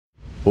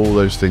all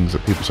those things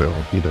that people say,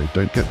 oh, you know,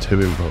 don't get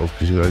too involved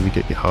because you'll only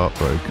get your heart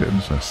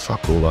broken. So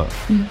fuck all that.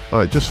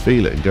 Like, just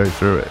feel it and go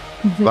through it.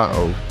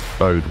 That'll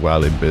bode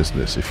well in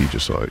business if you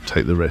just like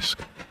take the risk.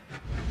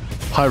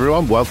 Hi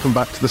everyone, welcome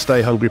back to the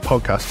Stay Hungry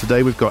podcast.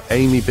 Today we've got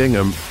Amy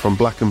Bingham from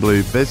Black and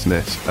Blue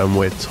Business and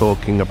we're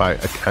talking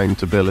about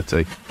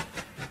accountability.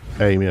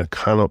 Amy, I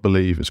cannot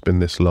believe it's been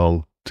this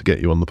long to get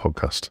you on the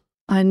podcast.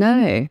 I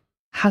know.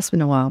 Has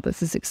been a while, but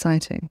this is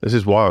exciting. This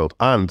is wild.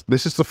 And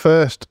this is the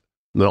first,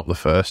 not the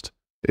first,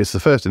 it's the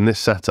first in this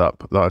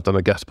setup that I've done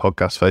a guest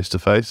podcast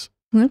face-to-face.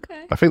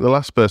 Okay. I think the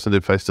last person I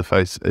did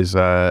face-to-face is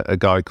a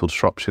guy called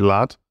Shropshire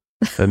Lad.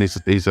 And he's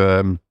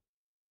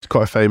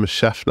quite a famous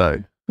chef now.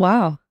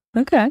 Wow.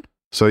 Okay.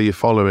 So you're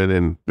following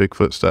in big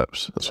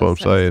footsteps. That's what I'm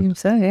saying.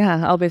 So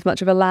yeah, I'll be as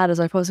much of a lad as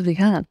I possibly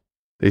can.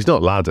 He's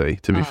not laddie,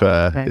 to be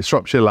fair. Okay.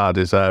 Shropshire Lad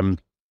is a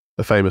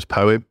famous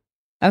poem.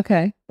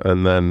 Okay.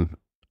 And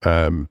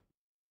then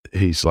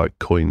he's like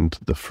coined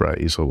the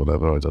phrase or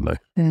whatever, I don't know.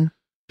 Yeah.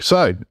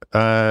 So,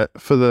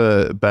 for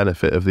the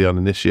benefit of the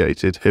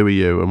uninitiated, who are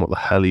you and what the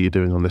hell are you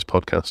doing on this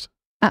podcast?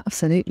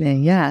 Absolutely.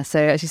 Yeah. So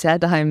as you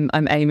said, I'm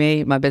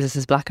Amy. My business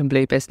is Black and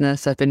Blue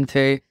Business. I've been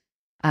through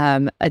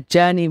a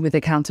journey with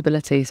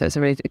accountability. So it's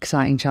a really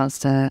exciting chance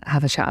to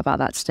have a chat about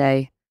that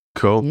today.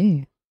 Cool.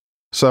 Yeah.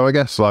 So I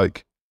guess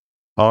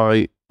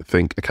I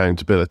think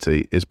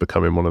accountability is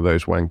becoming one of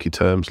those wanky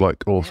terms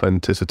like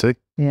authenticity.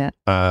 Yeah.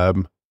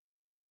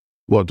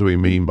 What do we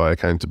mean by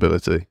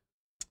accountability?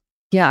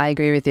 Yeah, I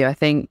agree with you. I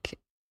think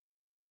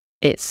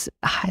it's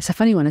a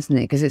funny one, isn't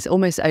it? Because it's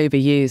almost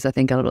overused, I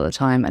think, a lot of the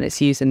time, and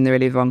it's used in the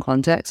really wrong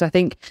context. I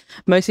think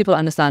most people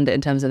understand it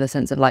in terms of the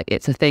sense of like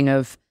it's a thing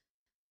of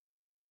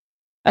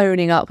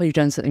owning up when you've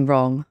done something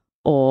wrong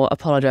or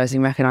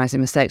apologizing,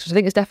 recognizing mistakes, which I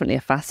think is definitely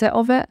a facet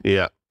of it.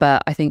 Yeah.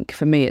 But I think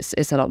for me,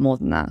 it's a lot more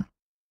than that.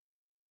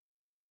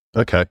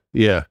 Okay.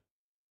 Yeah.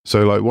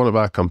 So like one of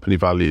our company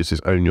values is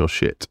own your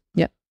shit.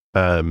 Yeah.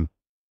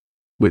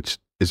 Which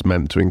is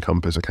meant to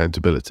encompass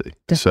accountability.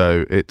 Definitely.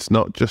 So it's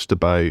not just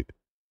about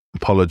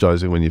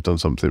apologizing when you've done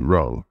something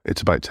wrong.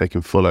 It's about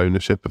taking full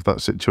ownership of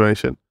that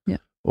situation. Yeah.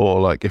 Or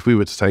like if we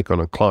were to take on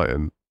a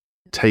client,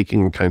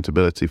 taking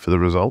accountability for the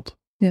result.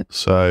 Yeah.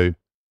 So,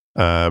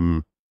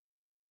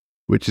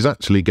 which is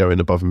actually going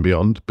above and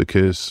beyond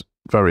because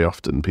very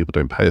often people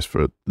don't pay us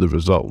for the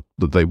result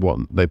that they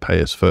want. They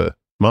pay us for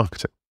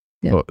marketing.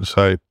 Yeah.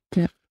 So,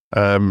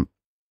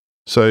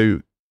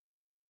 so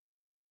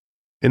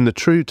in the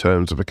true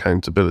terms of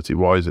accountability,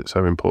 why is it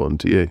so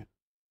important to you?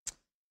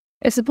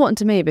 It's important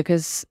to me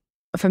because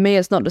for me,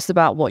 it's not just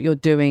about what you're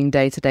doing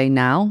day to day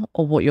now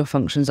or what your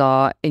functions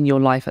are in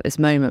your life at this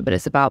moment, but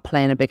it's about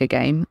playing a bigger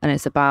game and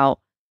it's about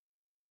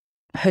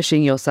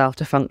pushing yourself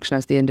to function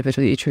as the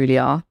individual that you truly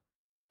are.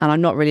 And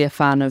I'm not really a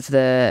fan of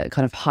the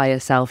kind of higher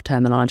self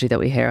terminology that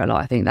we hear a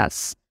lot. I think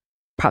that's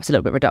perhaps a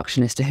little bit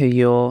reductionist to who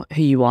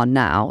you are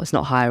now. It's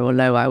not higher or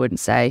lower, I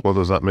wouldn't say. What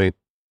does that mean?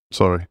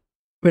 Sorry.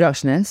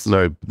 Reductionist?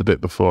 No, the bit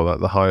before that,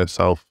 the higher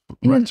self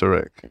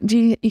rhetoric.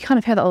 You kind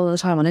of hear that all the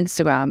time on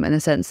Instagram in the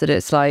sense that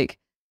it's like,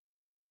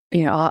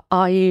 you know,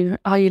 are you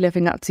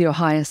living up to your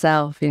higher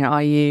self? You know,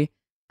 I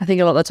think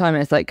a lot of the time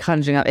it's like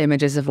conjuring up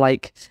images of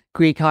like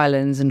Greek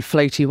islands and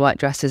floaty white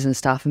dresses and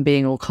stuff and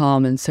being all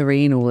calm and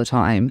serene all the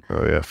time.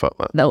 Oh yeah, fuck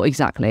that. No,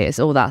 exactly. It's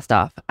all that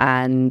stuff.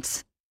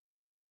 And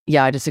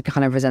yeah, I just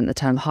kind of resent the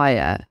term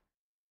higher.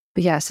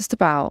 But yeah, it's just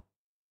about,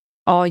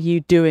 are you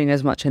doing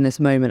as much in this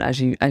moment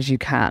as you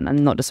can?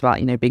 And not just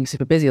about, you know, being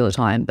super busy all the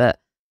time, but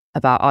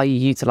about are you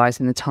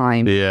utilizing the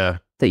time that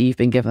you've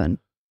been given?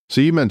 So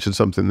you mentioned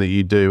something that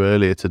you do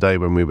earlier today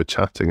when we were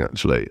chatting,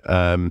 actually.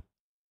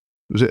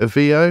 Was it a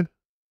VO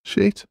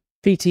sheet?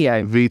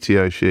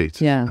 VTO sheet.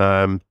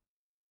 Yeah.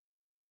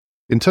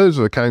 In terms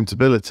of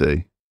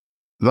accountability,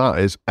 that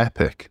is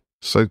epic.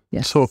 So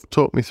Yes.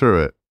 talk me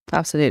through it.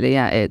 Absolutely.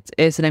 Yeah.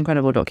 It's an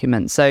incredible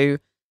document. So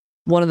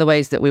one of the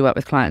ways that we work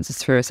with clients is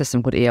through a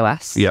system called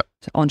EOS. Yep.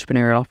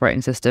 Entrepreneurial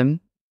Operating System,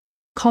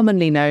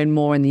 commonly known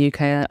more in the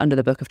UK under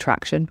the Book of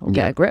Traction or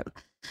Get a Grip.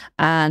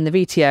 And the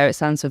VTO, it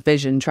stands for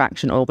Vision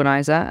Traction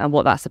Organizer. And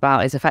what that's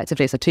about is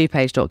effectively it's a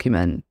 2-page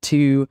document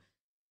to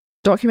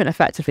document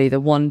effectively the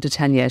 1 to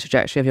 10 year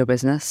trajectory of your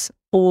business,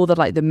 all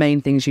the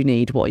main things you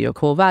need. What are your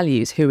core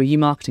values? Who are you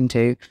marketing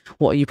to?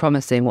 What are you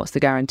promising? What's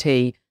the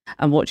guarantee?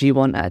 And what do you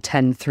want at a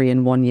 10, 3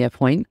 and 1 year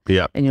point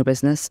in your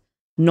business?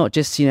 Not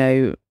just, you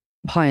know,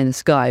 pie in the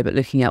sky, but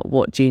looking at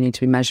what do you need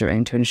to be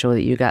measuring to ensure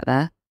that you get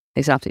there.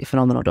 It's an absolutely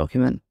phenomenal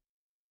document.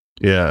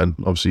 Yeah, and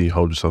obviously you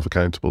hold yourself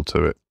accountable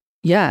to it.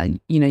 Yeah,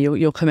 you know,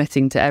 you're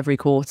committing to every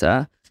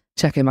quarter,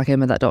 checking back in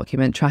with that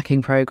document,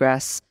 tracking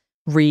progress,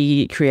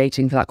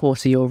 recreating for that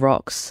quarter your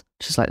rocks,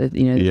 just like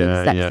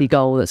the sexy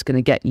goal that's going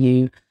to get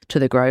you to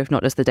the growth,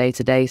 not just the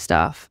day-to-day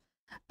stuff.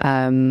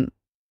 And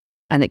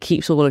it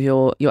keeps all of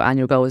your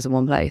annual goals in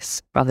one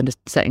place rather than just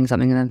setting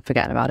something and then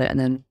forgetting about it and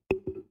then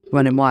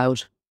running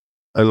wild.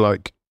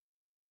 And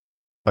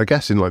I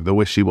guess in the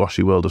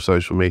wishy-washy world of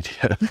social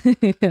media,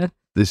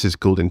 this is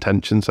called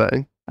intention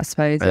setting. I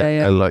suppose,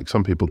 And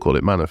some people call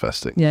it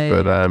manifesting.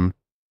 But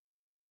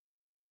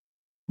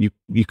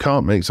you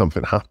can't make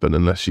something happen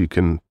unless you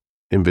can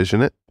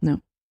envision it.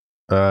 No.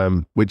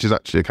 Which is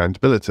actually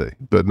accountability,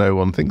 but no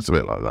one thinks of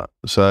it like that.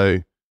 So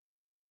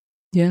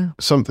yeah,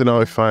 something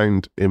I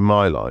found in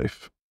my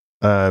life.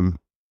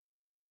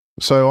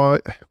 So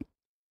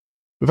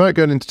without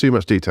going into too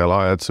much detail,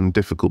 I had some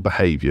difficult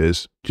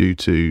behaviours due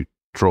to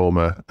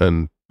trauma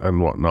and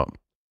whatnot.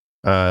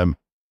 And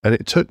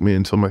it took me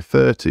until my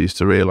 30s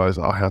to realise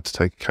that I had to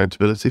take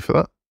accountability for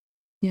that.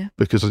 Yeah.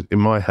 Because in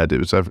my head, it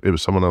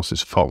was someone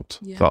else's fault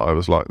that I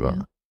was like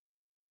that.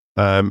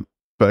 Yeah.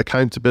 But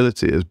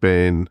accountability has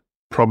been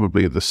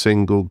probably the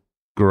single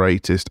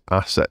greatest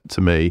asset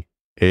to me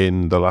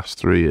in the last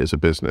 3 years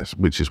of business,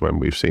 which is when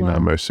we've seen our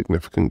most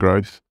significant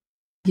growth.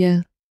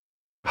 Yeah.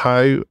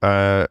 How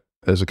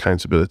has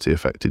accountability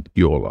affected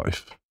your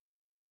life?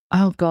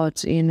 Oh God,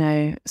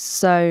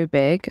 so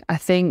big. I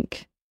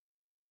think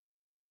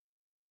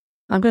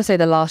I'm going to say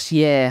the last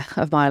year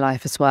of my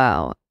life as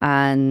well.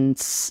 And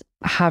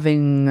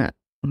having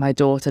my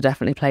daughter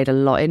definitely played a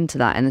lot into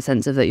that, in the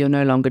sense of that you're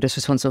no longer just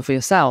responsible for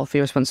yourself,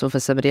 you're responsible for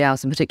somebody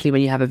else. And particularly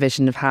when you have a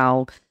vision of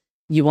how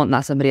you want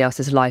that somebody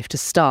else's life to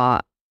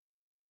start,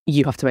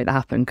 you have to make that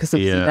happen, because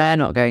they're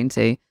not going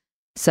to.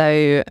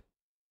 So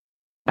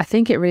I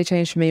think it really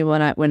changed for me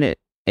when it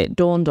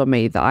dawned on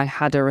me that I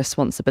had a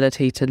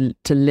responsibility to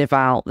live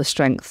out the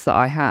strengths that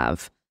I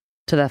have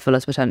to their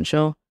fullest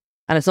potential.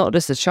 And it's not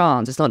just a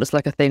chance. It's not just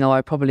like a thing, oh,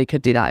 I probably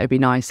could do that. It would be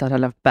nice. I'd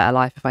have a better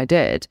life if I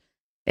did.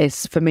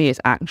 For me,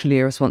 it's actually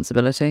a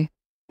responsibility.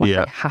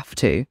 I have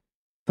to.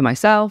 For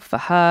myself, for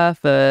her,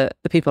 for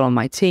the people on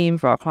my team,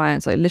 for our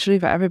clients, like literally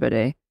for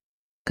everybody.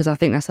 Because I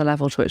think that's the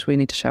level to which we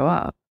need to show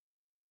up.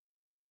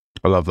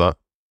 I love that.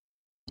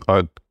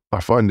 I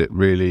find it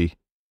really,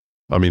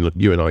 I mean, look,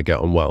 you and I get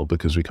on well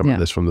because we come at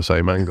this from the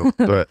same angle.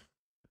 But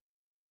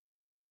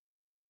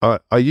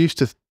I used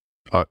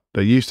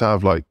to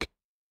have like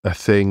a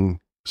thing,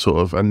 sort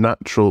of a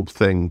natural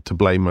thing to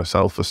blame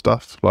myself for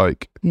stuff,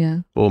 like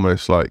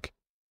almost like,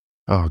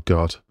 oh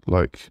God,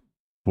 like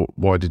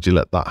why did you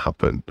let that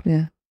happen?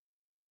 Yeah.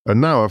 And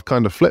now I've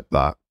kind of flipped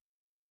that,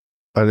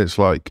 and it's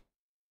like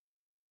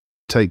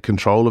take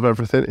control of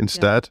everything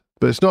instead.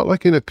 But it's not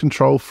like in a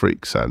control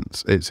freak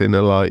sense. It's in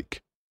a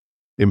like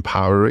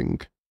empowering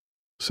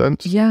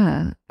sense.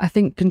 Yeah. I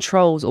think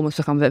control's almost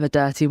become a bit of a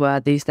dirty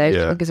word these days.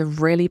 I think it's a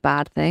really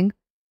bad thing.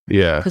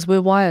 Yeah. Because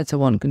we're wired to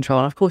want control.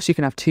 And of course you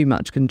can have too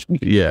much control.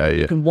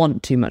 You can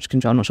want too much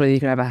control. I'm not sure you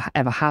can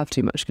ever have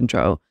too much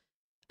control.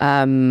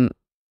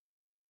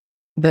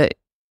 But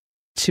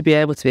to be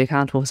able to be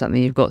accountable for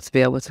something, you've got to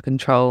be able to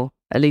control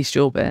at least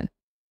your bit.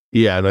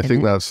 Yeah, and I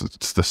think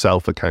it's the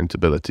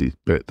self-accountability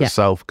bit, the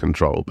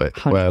self-control bit,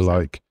 100%. Where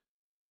like,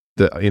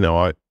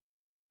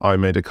 I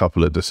made a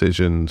couple of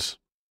decisions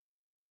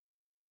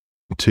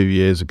 2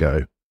 years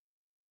ago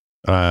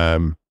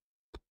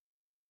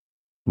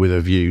with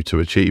a view to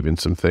achieving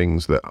some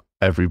things that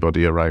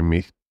everybody around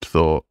me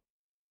thought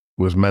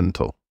was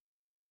mental.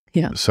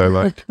 Yeah. So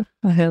like,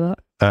 I hear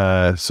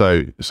that.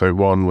 So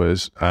one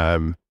was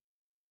I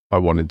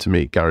wanted to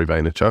meet Gary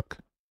Vaynerchuk.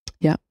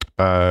 Yeah.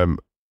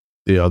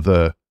 The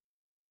other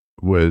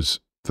was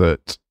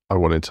that I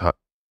wanted to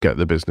get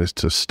the business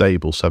to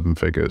stable 7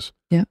 figures.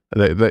 Yeah.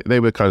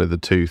 They were kind of the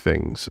two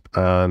things.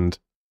 And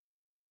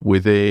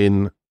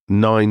within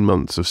 9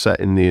 months of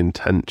setting the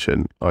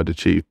intention, I'd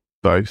achieved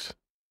both.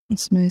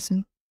 That's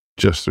amazing.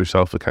 Just through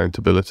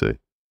self-accountability.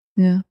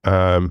 Yeah.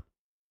 And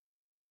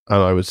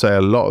I would say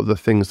a lot of the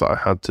things that I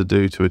had to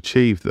do to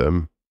achieve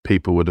them,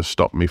 people would have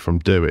stopped me from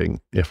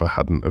doing if I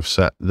hadn't have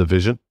set the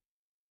vision.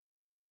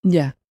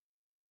 Yeah.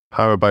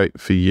 How about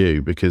for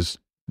you? Because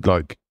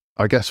like,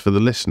 I guess for the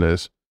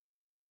listeners,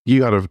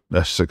 you had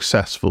a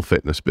successful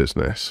fitness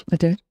business. I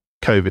did.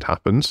 COVID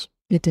happens.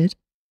 It did.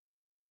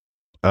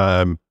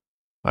 And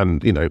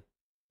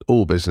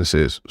all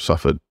businesses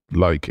suffered.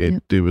 Like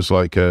it was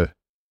like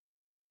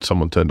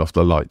someone turned off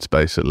the lights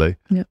basically.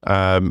 Yeah.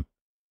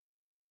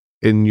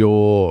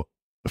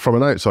 From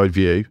an outside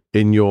view,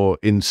 in your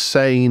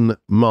insane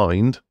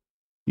mind,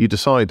 you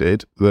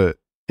decided that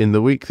in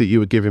the week that you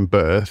were giving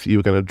birth, you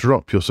were going to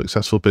drop your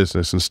successful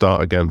business and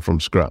start again from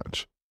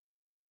scratch.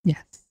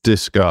 Yes.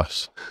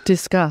 Discuss,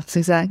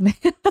 exactly.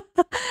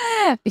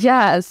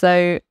 Yeah.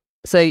 So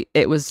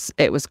it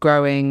was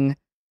growing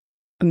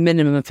a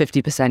minimum of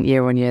 50%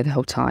 year on year the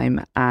whole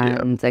time.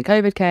 And then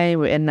COVID came,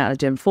 we were in and out of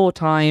the gym 4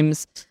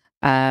 times.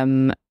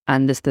 And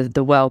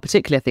the world,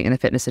 particularly I think in the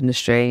fitness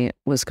industry,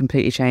 was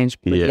completely changed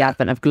with the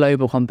advent of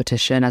global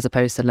competition as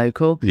opposed to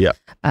local. Yeah.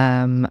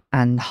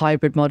 And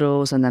hybrid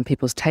models, and then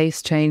people's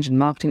tastes changed and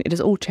marketing, it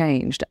just all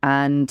changed.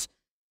 And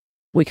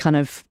we kind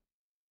of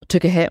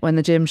took a hit when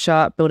the gym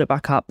shut, built it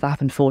back up. That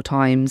happened 4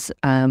 times.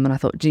 And I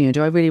thought, do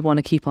I really want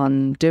to keep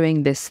on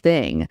doing this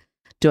thing?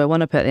 Do I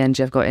want to put the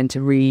energy I've got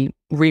into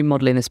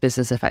remodeling this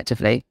business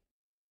effectively?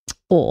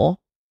 Or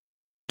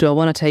do I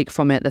want to take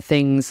from it the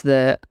things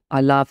that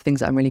I love,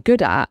 things that I'm really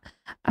good at,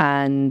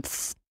 and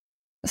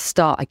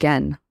start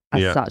again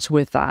as such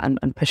with that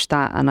and push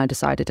that? And I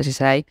decided, as you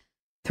say,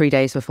 3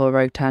 days before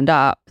Rogue turned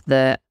up,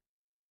 that's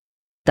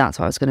what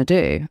I was going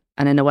to do.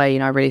 And in a way,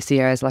 I really see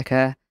her as like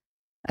a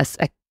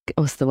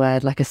what's the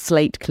word, like a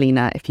slate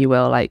cleaner, if you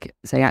will, like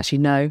saying, actually,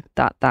 no,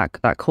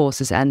 that course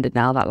has ended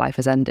now, that life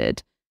has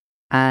ended,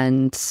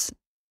 and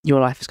your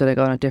life is going to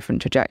go on a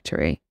different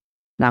trajectory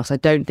now. So I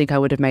don't think I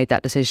would have made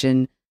that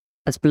decision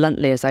as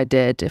bluntly as I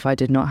did if I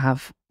did not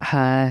have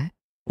her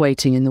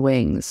waiting in the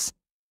wings.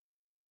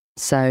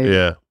 So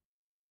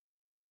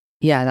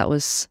yeah, that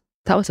was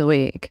a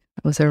week.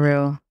 That was a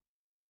real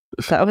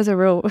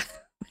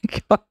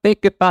I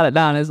think about it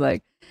now, and it's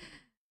like,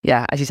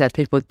 yeah, as you said,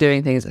 people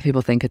doing things that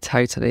people think are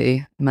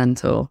totally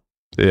mental.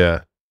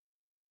 Yeah.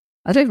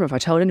 I don't remember if I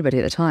told anybody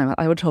at the time.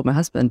 I would have told my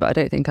husband, but I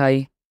don't think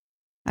I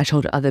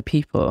told other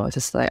people. I was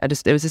just like,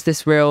 it was just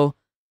this real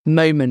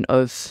moment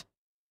of,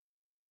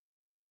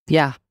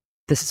 yeah,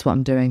 this is what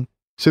I'm doing.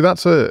 So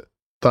that's a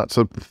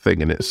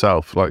thing in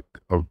itself. Like,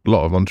 a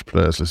lot of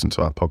entrepreneurs listen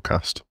to our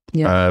podcast.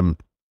 Yeah.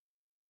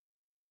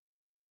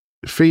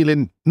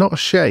 Feeling not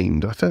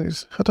ashamed. I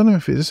don't know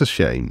if it is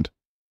ashamed,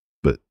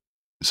 but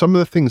some of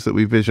the things that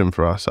we vision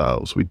for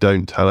ourselves, we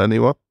don't tell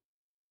anyone.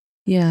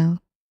 Yeah.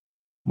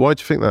 Why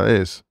do you think that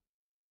is?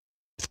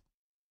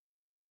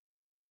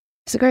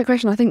 It's a great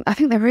question. I think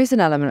there is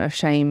an element of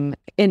shame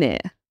in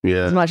it.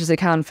 Yeah. As much as it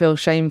can feel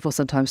shameful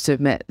sometimes to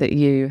admit that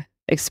you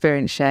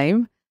experience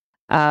shame.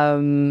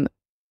 I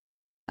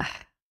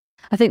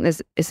think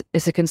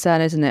it's a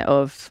concern, isn't it,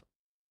 of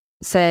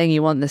saying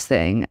you want this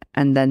thing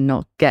and then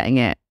not getting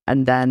it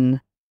and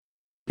then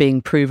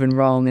being proven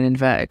wrong in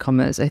inverted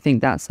commas. I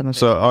think that's some of it.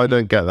 So I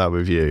don't get that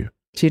with you.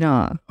 Do you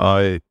not?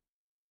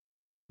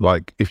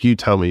 Like, if you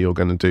tell me you're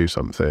going to do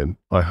something,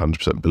 I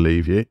 100%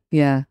 believe you.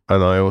 Yeah.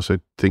 And I also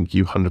think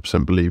you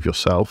 100% believe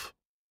yourself.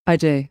 I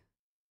do.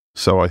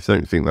 So I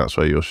don't think that's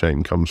where your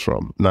shame comes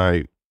from.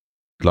 Now,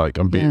 like,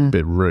 I'm being a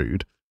bit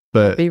rude,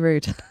 but... Be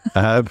rude.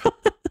 And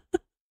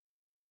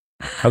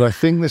I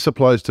think this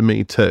applies to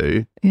me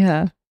too.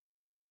 Yeah.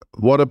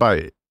 What about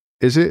it?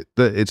 Is it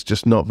that it's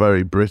just not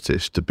very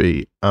British to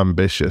be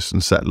ambitious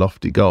and set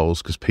lofty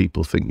goals because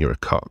people think you're a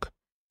cock?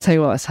 Tell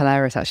you what, it's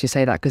hilarious actually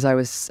say that, because I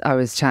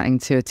was chatting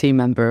to a team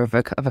member of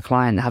a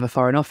client that have a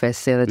foreign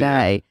office the other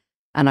day,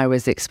 and I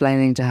was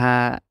explaining to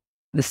her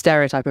the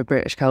stereotype of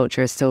British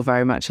culture is still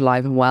very much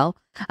alive and well,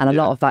 and a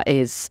lot of that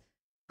is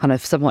kind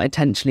of somewhat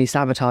intentionally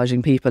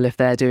sabotaging people if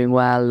they're doing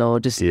well, or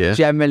just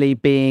generally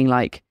being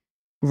like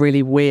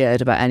really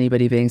weird about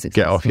anybody being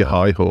successful. Get off your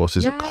high horse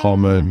is a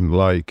common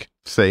like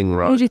thing,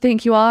 right? Who do you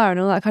think you are and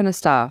all that kind of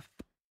stuff?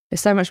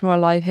 It's so much more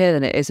alive here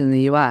than it is in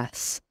the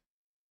US.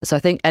 So I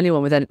think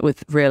anyone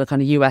with real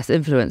kind of US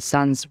influence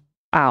stands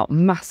out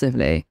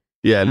massively.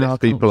 Yeah,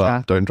 lift people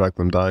up, don't drag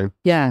them down.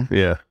 Yeah.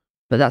 Yeah.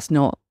 But it's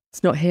not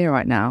here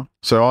right now.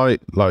 So I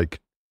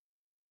like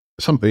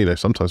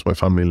sometimes my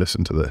family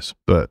listen to this,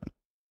 but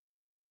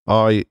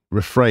I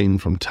refrain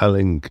from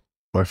telling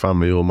my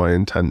family all my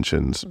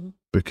intentions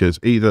because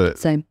either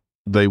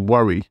they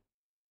worry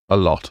a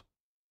lot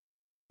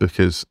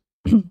because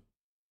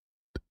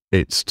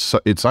it's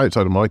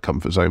outside of my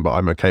comfort zone, but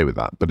I'm okay with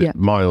that. But it's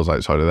miles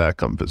outside of their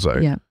comfort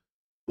zone. Yeah.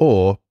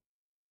 Or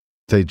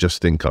they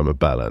just think I'm a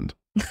bellend.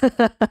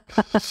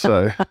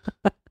 So.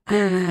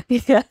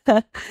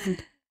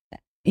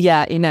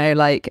 Yeah, you know,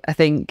 like I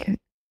think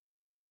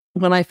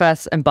when I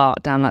first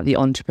embarked down like the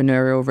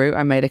entrepreneurial route,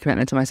 I made a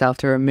commitment to myself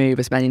to remove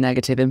as many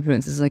negative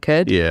influences as I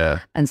could. Yeah.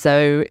 And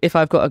so if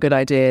I've got a good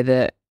idea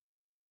that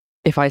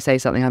if I say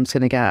something, I'm just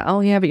going to get, oh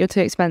yeah, but you're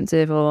too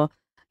expensive, or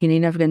you're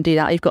never going to do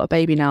that. You've got a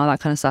baby now, that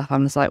kind of stuff.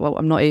 I'm just like, well,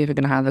 I'm not even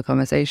going to have the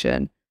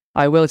conversation.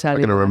 I will tell you.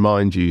 I'm going to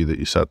remind you that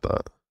you said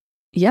that.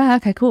 Yeah.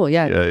 Okay, cool.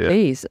 Yeah.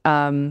 Please.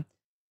 I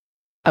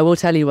will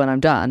tell you when I'm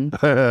done.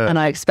 And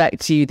I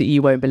expect you that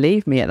you won't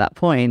believe me at that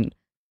point.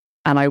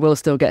 And I will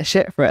still get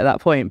shit for it at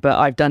that point, but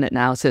I've done it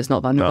now, so it's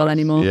not vulnerable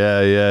anymore. Yeah.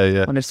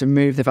 I want to just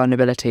remove the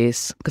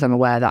vulnerabilities because I'm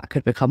aware that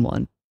could become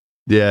one.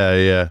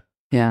 Yeah.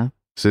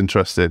 It's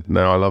interesting.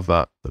 No, I love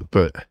that.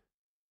 But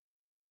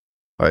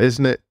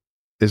isn't it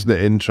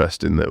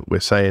interesting that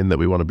we're saying that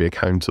we want to be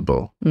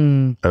accountable,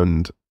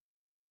 and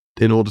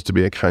in order to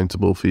be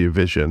accountable for your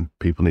vision,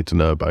 people need to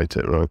know about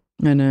it, right?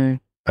 I know.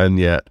 And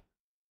yet,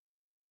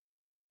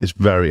 it's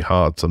very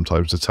hard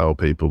sometimes to tell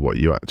people what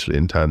you actually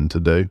intend to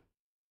do.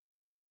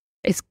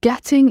 It's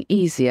getting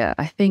easier.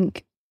 I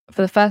think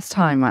for the first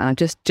time, I've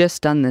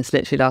just done this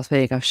literally last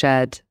week. I've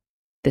shared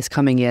this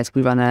coming year, so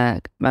we run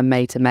a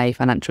May to May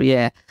financial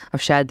year.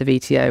 I've shared the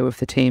VTO with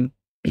the team.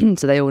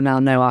 So they all now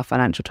know our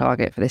financial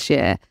target for this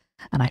year.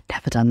 And I've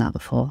never done that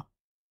before.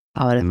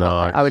 I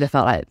would have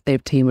felt like the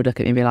team would look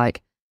at me and be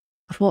like,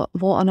 what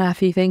on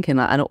earth are you thinking?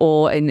 Like,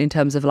 or in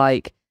terms of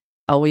like,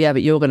 oh, well, yeah,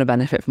 but you're going to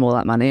benefit from all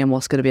that money and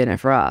what's going to be in it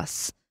for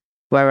us.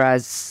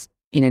 Whereas,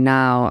 you know,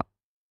 now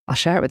I'll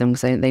share it with them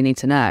because they need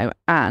to know.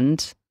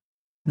 And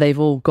they've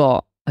all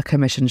got a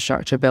commission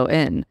structure built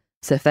in.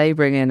 So if they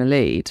bring in a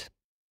lead,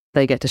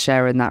 they get to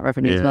share in that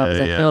revenue as well.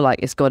 Because I feel like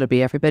it's got to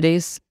be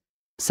everybody's.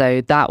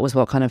 So that was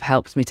what kind of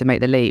helped me to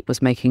make the leap,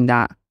 was making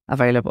that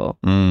available.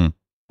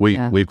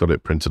 We've got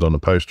it printed on a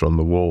poster on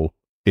the wall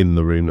in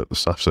the room that the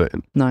staff sit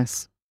in.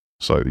 Nice.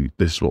 So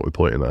this is what we're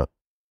pointing at.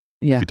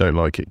 Yeah. If you don't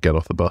like it, get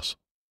off the bus.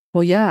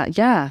 Well,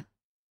 yeah.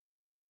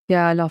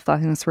 Yeah, I love that. I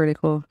think that's really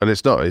cool. And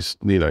it's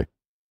you know,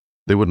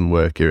 they wouldn't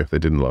work here if they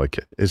didn't like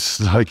it.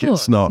 It's like,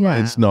 it's not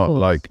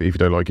like, if you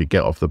don't like it,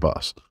 get off the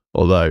bus.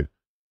 Although,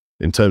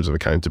 in terms of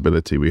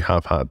accountability, we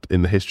have had,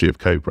 in the history of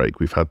Code Break,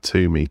 we've had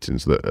 2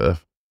 meetings that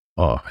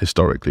are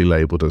historically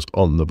labelled as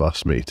on the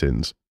bus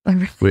meetings,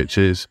 which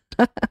is,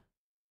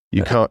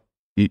 you can't,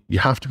 you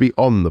have to be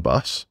on the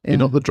bus. You're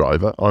not the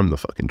driver. I'm the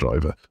fucking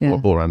driver.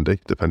 Or Andy,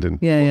 depending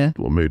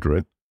what mood we're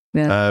in.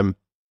 Yeah.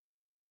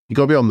 You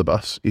got to be on the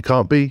bus. You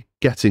can't be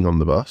getting on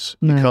the bus.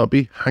 No. You can't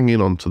be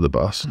hanging onto the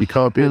bus. You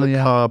can't be in the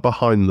car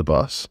behind the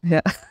bus.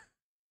 Yeah.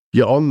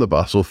 You're on the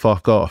bus or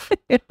fuck off.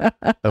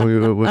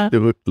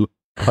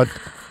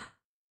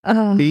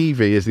 And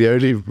Evie is the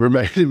only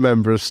remaining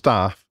member of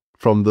staff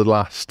from the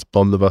last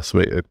on the bus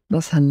meeting.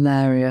 That's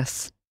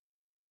hilarious.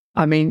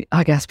 I mean,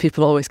 I guess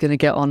people are always going to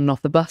get on and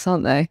off the bus,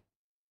 aren't they?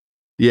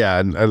 Yeah,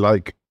 and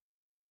like,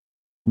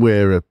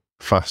 we're a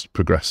fast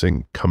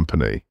progressing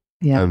company.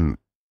 Yeah.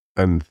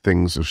 And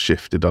things have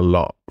shifted a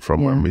lot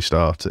from when we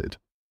started.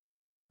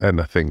 And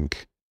I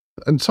think,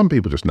 and some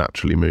people just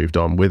naturally moved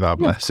on with our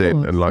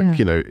blessing. And like,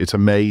 you know, it's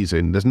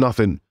amazing. There's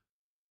nothing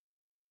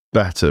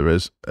better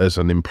as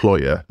an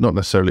employer, not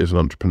necessarily as an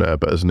entrepreneur,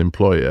 but as an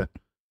employer,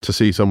 to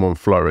see someone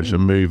flourish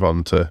and move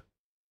on to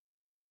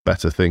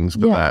better things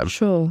for them. Yeah,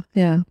 sure.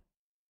 Yeah.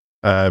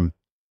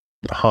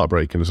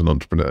 Heartbreaking as an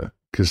entrepreneur,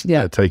 because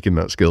they're taking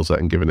that skill set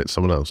and giving it to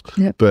someone else.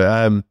 Yeah.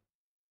 But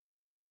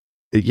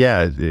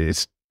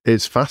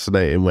it's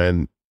fascinating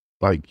when,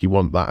 like, you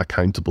want that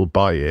accountable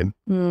buy-in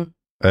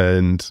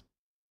and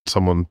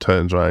someone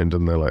turns around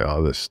and they're like,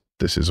 oh, this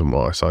isn't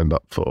what I signed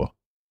up for.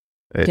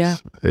 It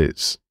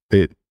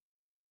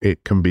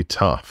can be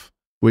tough,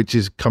 which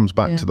comes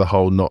back to the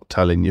whole not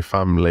telling your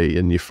family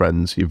and your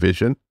friends your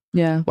vision.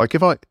 Yeah. Like,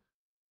 if I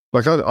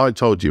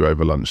told you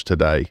over lunch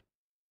today,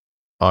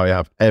 I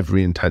have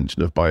every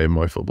intention of buying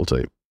my football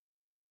team.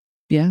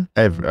 Yeah.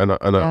 I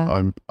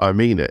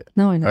mean it.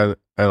 No, I know.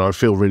 And I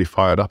feel really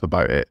fired up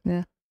about it.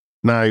 Yeah.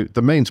 Now,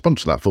 the main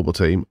sponsor of that football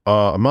team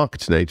are a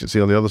marketing agency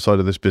on the other side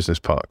of this business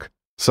park.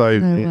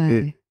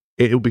 So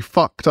it'll be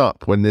fucked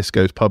up when this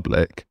goes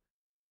public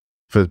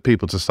for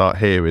people to start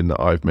hearing that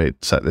I've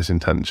set this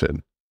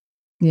intention.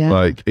 Yeah.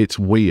 Like, it's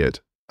weird.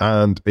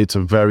 And it's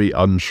a very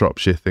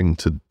un-Shropshire thing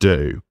to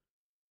do.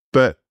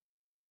 But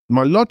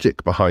my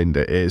logic behind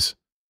it is,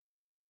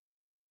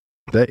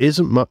 there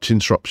isn't much in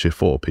Shropshire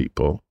for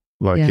people.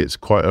 Like, it's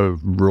quite a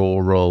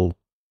rural,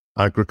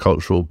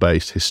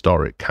 agricultural-based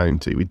historic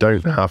county. We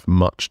don't have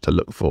much to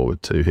look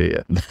forward to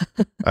here.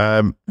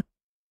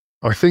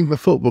 I think the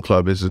football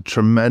club is a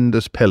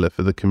tremendous pillar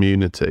for the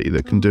community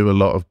that can do a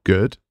lot of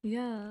good.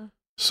 Yeah.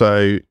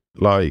 So,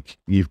 like,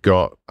 you've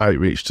got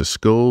outreach to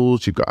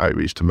schools, you've got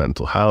outreach to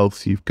mental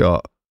health, you've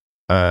got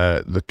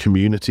the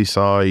community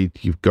side,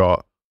 you've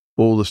got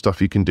all the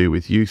stuff you can do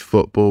with youth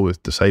football,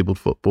 with disabled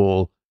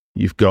football.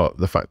 You've got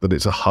the fact that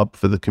it's a hub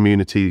for the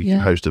community. You can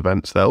host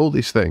events there. All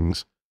these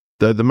things.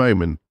 At the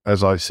moment,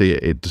 as I see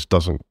it, it just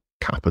doesn't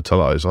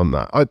capitalise on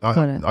that.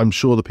 I'm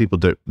sure the people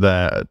there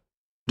are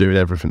doing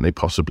everything they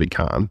possibly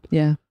can.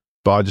 Yeah.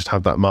 But I just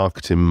have that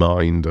marketing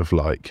mind of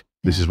like,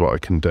 this is what I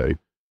can do.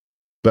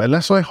 But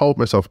unless I hold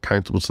myself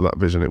accountable to that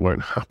vision, it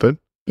won't happen.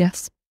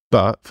 Yes.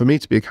 But for me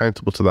to be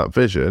accountable to that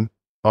vision,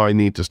 I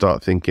need to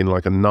start thinking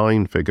like a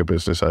 9-figure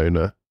business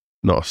owner,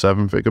 not a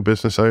 7-figure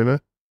business owner.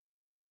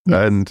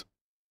 Yes. And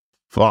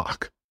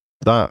fuck,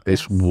 that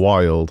is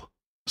wild.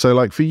 So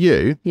like for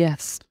you,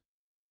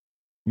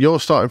 you're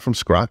starting from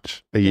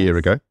scratch a year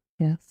ago.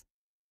 Yes.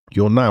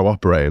 You're now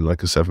operating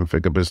like a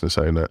 7-figure business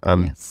owner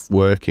and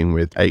working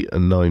with 8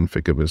 and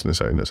 9-figure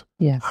business owners.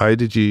 Yes. How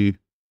did you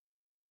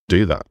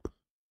do that?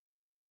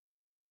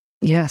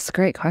 Yes,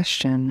 great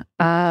question.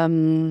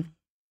 I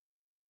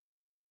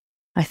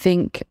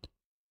think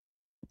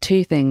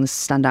 2 things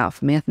stand out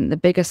for me. I think the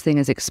biggest thing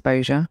is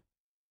exposure.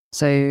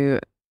 So,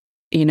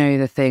 you know,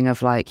 the thing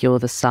of like, you're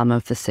the sum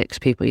of the 6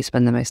 people you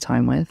spend the most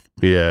time with.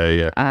 Yeah,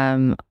 yeah.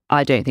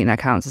 I don't think that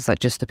counts as like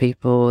just the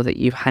people that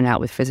you hang out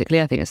with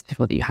physically. I think it's the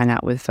people that you hang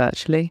out with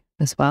virtually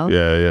as well.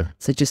 Yeah, yeah.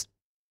 So just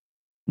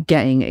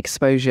getting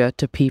exposure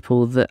to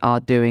people that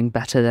are doing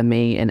better than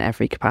me in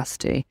every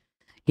capacity.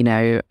 You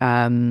know,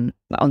 on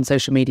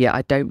social media,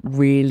 I don't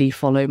really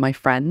follow my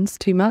friends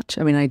too much.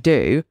 I mean, I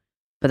do,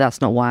 but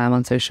that's not why I'm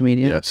on social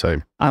media. Yeah,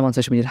 same. I'm on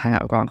social media to hang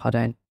out with Grant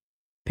Cardone.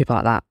 People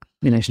like that,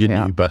 you know, straight Your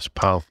up. new best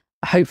pal.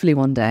 Hopefully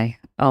one day.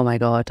 Oh my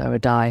God, I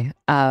would die.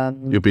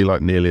 You'll be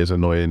like nearly as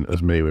annoying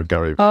as me with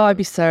Gary. Oh, I'd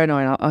be so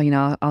annoying.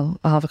 I'll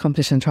have a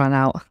competition trying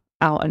out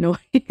annoy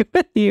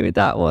you with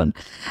that one.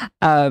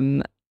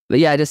 But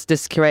yeah, just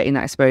curating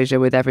that exposure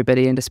with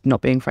everybody and just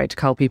not being afraid to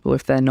call people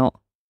if they're not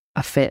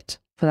a fit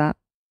for that.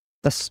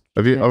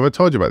 Have I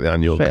told you about the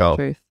annual cull?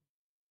 Truth.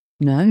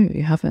 No,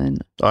 you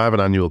haven't. I have an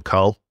annual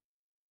cull.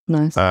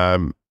 Nice.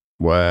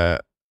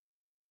 Where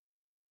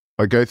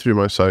I go through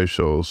my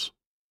socials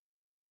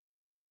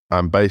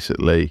and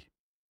basically,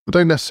 I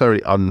don't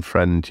necessarily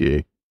unfriend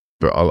you,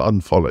 but I'll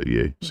unfollow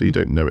you so you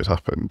don't know it's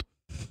happened.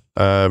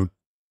 But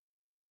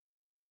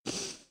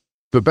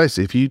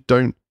basically, if you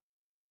don't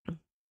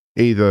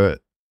either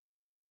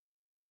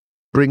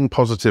bring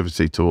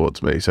positivity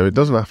towards me. So it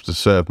doesn't have to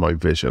serve my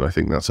vision. I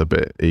think that's a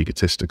bit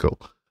egotistical.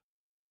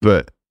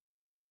 But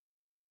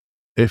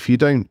if you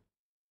don't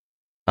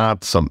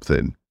add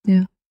something,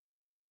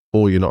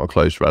 or you're not a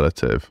close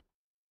relative,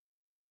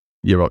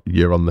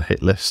 you're on the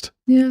hit list.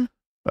 Yeah.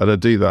 And I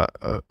do that.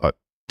 It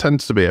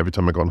tends to be every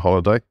time I go on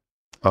holiday.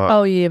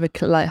 You have a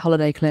like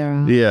holiday clear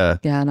out. Yeah.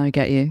 Yeah, and I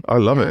get you. I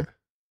love it.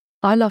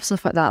 I love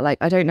stuff like that. Like,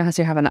 I don't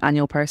necessarily have an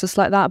annual process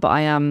like that, but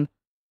I am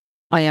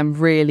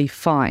really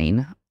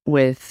fine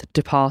with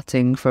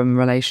departing from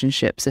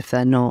relationships if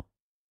they're not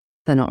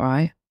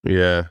right.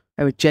 Yeah.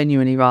 I would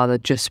genuinely rather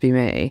just be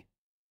me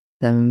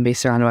than be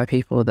surrounded by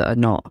people that are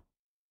not,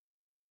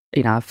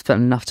 I've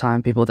spent enough time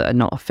with people that are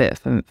not a fit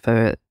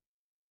for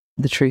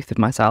the truth of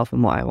myself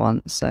and what I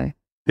want. So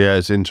yeah,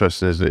 it's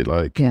interesting, isn't it?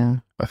 Like,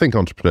 I think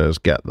entrepreneurs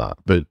get that,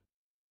 but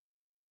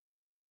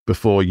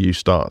before you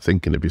start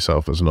thinking of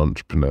yourself as an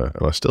entrepreneur,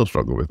 and I still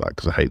struggle with that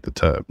because I hate the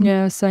term.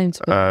 Yeah, same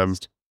to be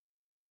honest.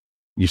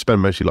 You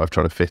spend most of your life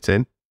trying to fit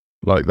in.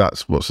 Like,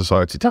 that's what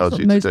society tells you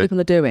to do. Most people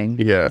are doing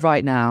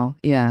right now.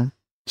 Yeah.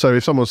 So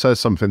if someone says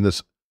something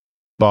that's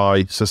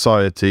by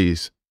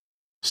society's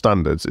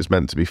standards is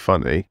meant to be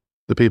funny,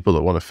 the people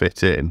that want to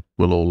fit in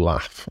will all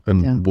laugh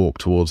and walk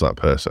towards that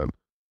person.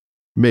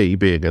 Me,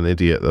 being an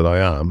idiot that I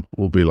am,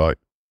 will be like,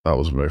 that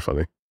wasn't very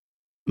funny.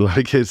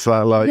 Like, it's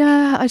that like...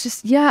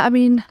 I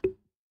mean,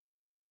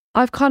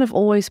 I've kind of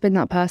always been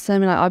that person. I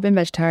mean, like, I've been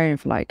vegetarian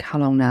for like, how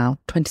long now?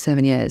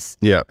 27 years.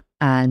 Yeah.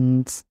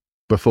 And...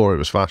 before it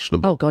was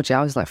fashionable. Oh, God, yeah.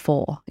 I was like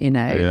 4,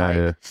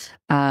 Yeah.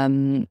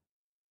 And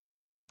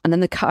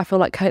then I feel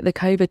like the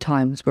COVID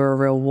times were a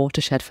real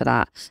watershed for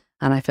that.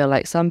 And I feel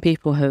like some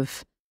people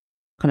have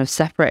kind of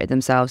separated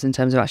themselves in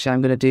terms of, actually,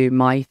 I'm going to do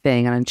my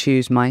thing and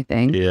choose my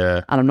thing.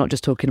 Yeah. And I'm not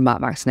just talking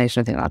about vaccination,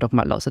 I think I'm talking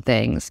about lots of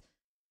things.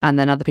 And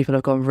then other people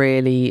have gone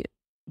really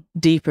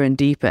deeper and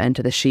deeper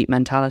into the sheep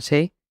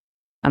mentality.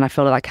 And I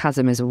feel like that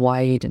chasm is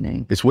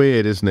widening. It's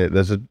weird, isn't it?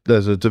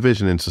 There's a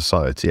division in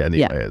society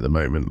anyway at the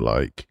moment,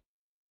 like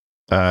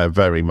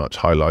very much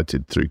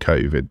highlighted through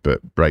COVID,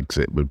 but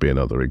Brexit would be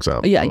another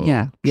example.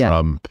 Yeah.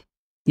 Trump.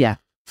 Yeah.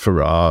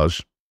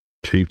 Farage,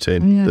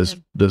 Putin.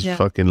 There's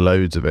fucking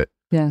loads of it.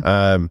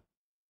 Yeah.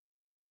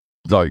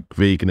 Like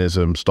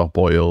veganism, stop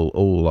oil,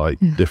 all like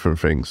different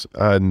things.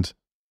 And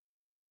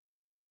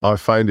I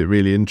find it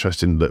really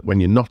interesting that when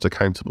you're not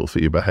accountable for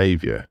your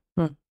behaviour,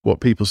 what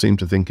people seem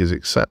to think is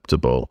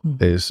acceptable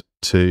is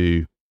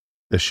to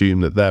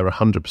assume that they're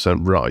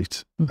 100%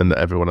 right and that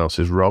everyone else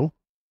is wrong.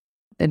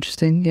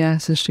 Interesting. Yeah,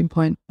 it's an interesting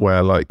point.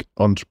 Where like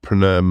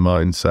entrepreneur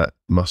mindset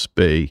must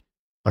be,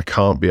 I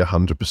can't be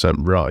 100%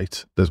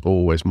 right. There's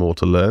always more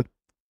to learn.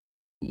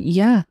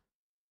 Yeah.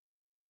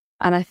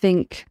 And I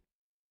think,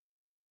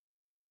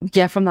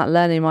 from that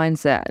learning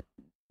mindset,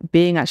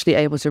 being actually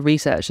able to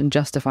research and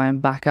justify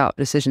and back up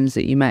decisions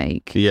that you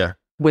make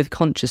with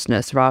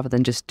consciousness rather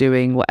than just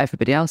doing what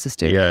everybody else is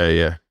doing.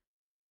 Yeah.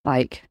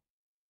 Like,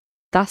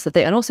 that's the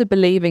thing. And also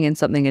believing in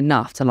something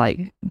enough to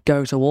like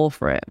go to war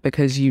for it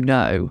because you're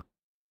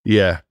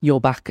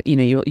back,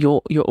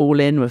 you're all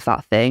in with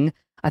that thing.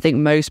 I think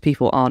most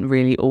people aren't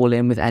really all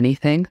in with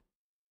anything.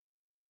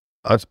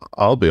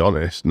 I'll be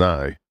honest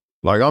now.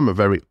 Like, I'm a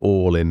very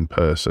all in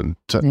person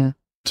to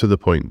the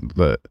point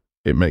that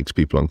it makes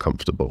people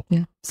uncomfortable.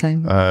 Yeah,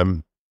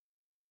 same.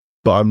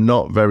 But I'm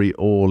not very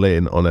all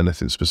in on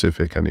anything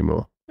specific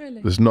anymore.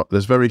 Really?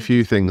 There's very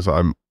few things that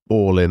I'm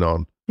all in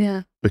on.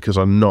 Yeah. Because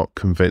I'm not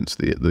convinced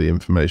the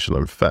information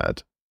I'm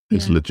fed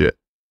is legit.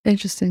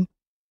 Interesting.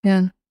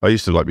 Yeah. I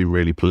used to like be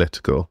really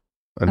political,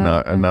 and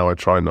now I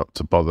try not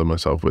to bother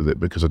myself with it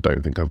because I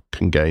don't think I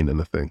can gain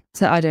anything.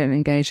 So I don't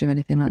engage with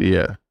anything like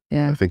that.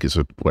 Yeah. I think it's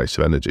a waste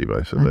of energy,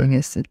 basically. I think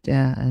it's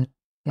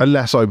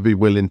Unless I'd be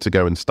willing to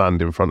go and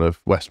stand in front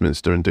of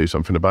Westminster and do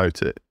something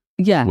about it.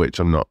 Yeah. Which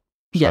I'm not.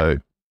 So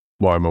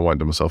why am I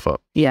winding myself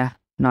up? Yeah.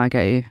 No, I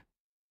get you.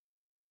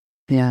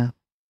 Yeah.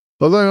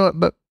 Although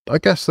I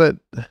guess that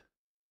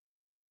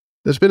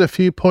there's been a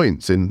few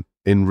points in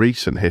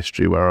recent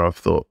history where I've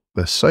thought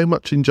there's so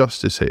much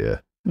injustice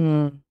here.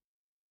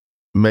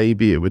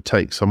 Maybe it would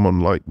take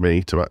someone like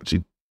me to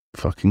actually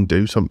fucking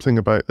do something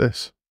about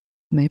this.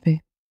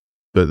 Maybe.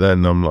 But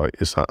then I'm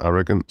like, is that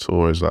arrogance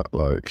or is that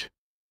like...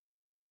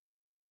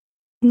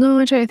 No,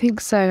 I don't think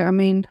so. I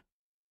mean,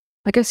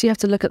 I guess you have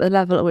to look at the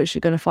level at which you're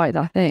going to fight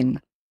that thing.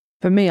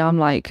 For me, I'm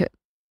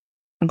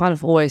kind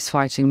of always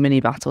fighting mini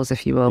battles,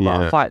 if you will, but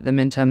I'll fight them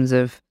in terms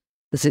of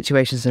the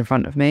situations in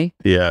front of me.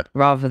 Yeah.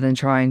 Rather than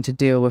trying to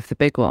deal with the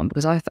big one,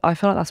 because I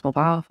feel like that's more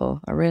powerful.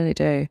 I really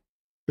do.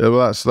 Yeah,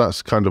 well,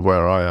 that's kind of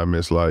where I am,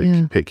 is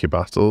like, pick your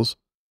battles.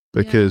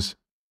 Because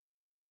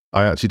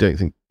I actually don't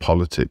think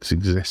politics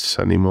exists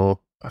anymore.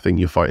 I think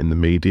you're fighting the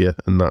media,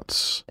 and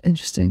that's...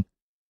 Interesting.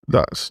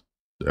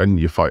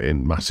 And you're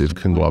fighting massive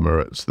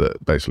conglomerates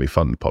that basically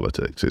fund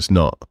politics. It's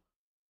not...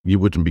 You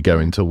wouldn't be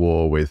going to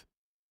war with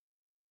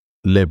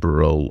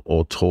liberal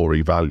or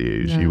Tory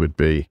values. You would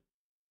be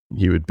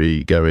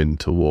going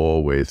to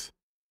war with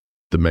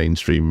the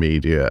mainstream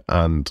media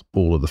and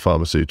all of the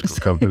pharmaceutical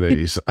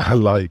companies.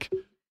 Like,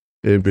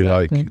 It'd be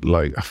like,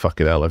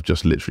 fucking hell, I've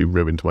just literally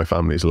ruined my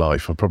family's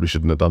life. I probably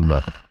shouldn't have done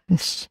that.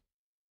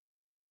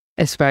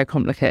 It's very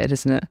complicated,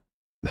 isn't it?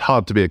 It's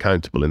hard to be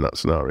accountable in that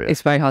scenario.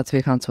 It's very hard to be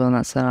accountable in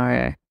that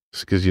scenario.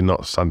 It's because you're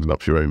not standing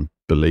up for your own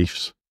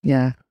beliefs.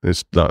 Yeah.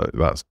 That's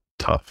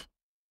tough.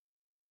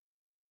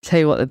 Tell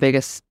you what, the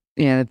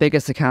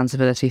biggest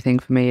accountability thing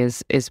for me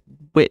is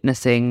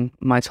witnessing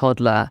my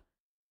toddler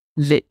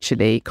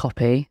literally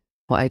copy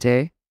what I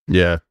do.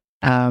 Yeah.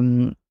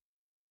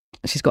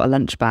 She's got a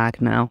lunch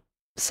bag now,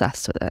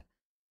 obsessed with it.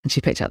 And she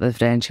picked it up the other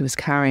day and she was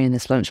carrying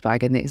this lunch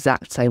bag in the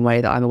exact same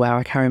way that I'm aware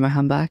I carry my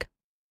handbag.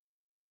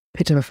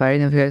 Picked up her phone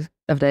the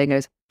other day and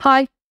goes,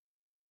 "Hi."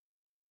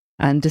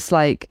 And just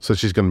like... So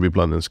she's going to be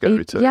blunt and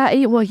scary too. Yeah,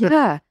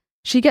 yeah.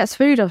 She gets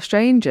food off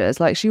strangers.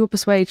 Like, she will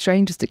persuade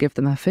strangers to give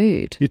them her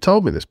food. You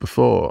told me this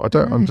before. I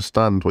don't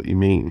understand what you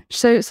mean.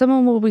 So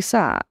someone will be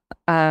sat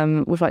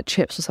with like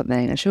chips or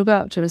something, and she'll go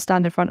up to them and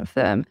stand in front of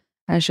them,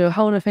 and she'll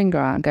hold her finger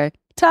out and go,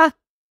 "Ta,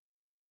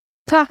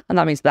 ta," and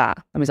that means that.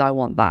 That means I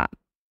want that.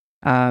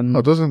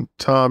 Doesn't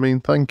ta mean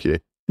thank you?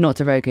 Not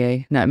to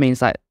Rogi. No, it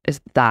means like it's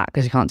that,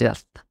 because you can't do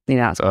that. You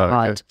know, that's quite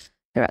hard.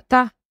 They're like,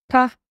 ta,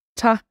 ta,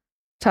 ta,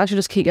 ta. She'll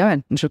just keep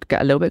going, and she'll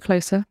get a little bit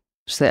closer.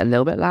 She'll say it a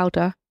little bit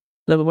louder, a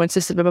little bit more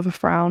insistent, above a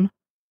frown.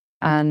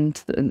 And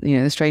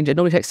the stranger, it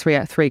normally takes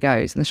three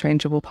goes, and the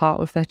stranger will part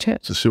with their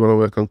chips. Does she want to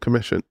work on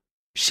commission?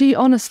 She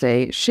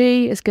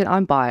is good.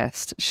 I'm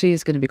biased. She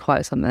is going to be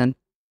quite something.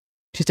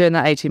 She's doing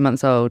that 18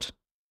 months old.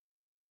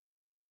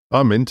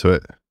 I'm into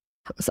it.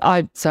 So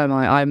am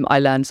I. I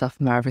learn stuff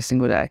from her every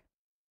single day.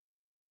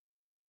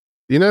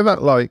 You know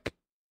that like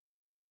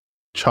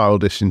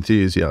childish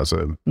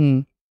enthusiasm,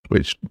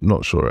 which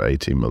not sure at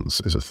 18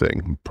 months is a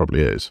thing,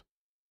 probably is.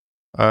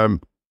 I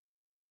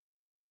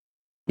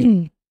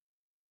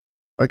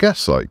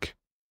guess like,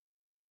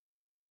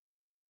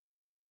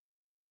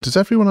 does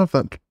everyone have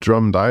that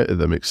drummed out of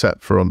them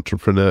except for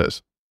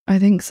entrepreneurs? I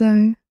think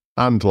so.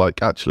 And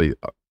like, actually,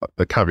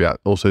 a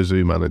caveat, also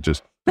zoo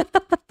managers.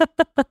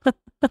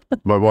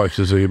 My wife's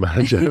a zoo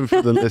manager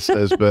for the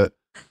listeners, but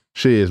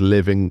she is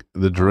living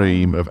the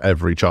dream of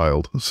every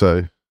child.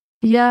 So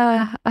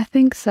yeah, I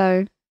think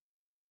so.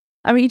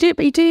 I mean,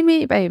 you do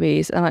meet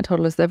babies and like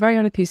toddlers. They're very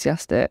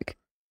unenthusiastic.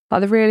 Like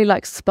the really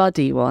like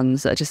spuddy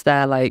ones that are just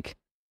there, like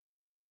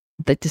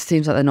it just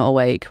seems like they're not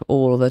awake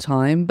all the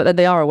time. But then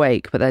they are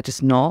awake, but they're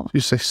just not. You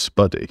say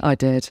spuddy? I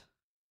did.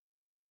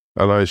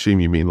 And I assume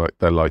you mean like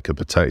they're like a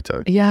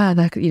potato. Yeah,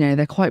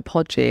 they're quite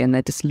podgy, and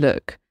they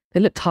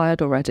look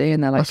tired already,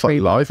 and they're like, that's like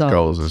life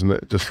goals, isn't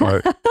it? Just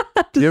like,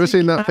 you ever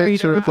seen that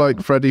picture of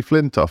like Freddie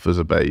Flintoff as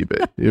a baby?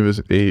 He was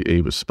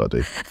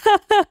spuddy.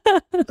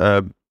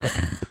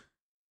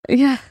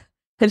 Yeah,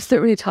 they just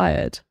look really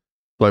tired.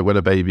 Like when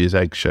a baby is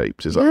egg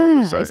shaped, is that what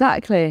you're saying?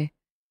 Exactly.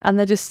 And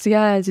they're just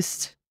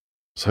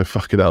so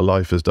fucking hell,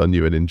 life has done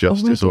you an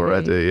injustice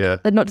already. Yeah,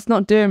 they're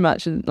not doing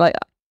much, and like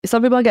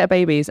some people get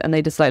babies and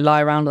they just like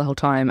lie around the whole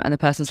time, and the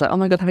person's like, "Oh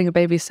my god, having a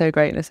baby is so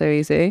great and it's so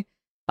easy."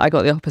 I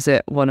got the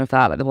opposite one of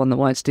that, like the one that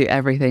wanted to do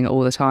everything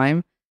all the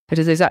time. It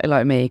is exactly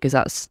like me, because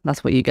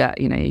that's what you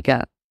get. You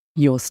get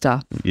your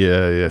stuff.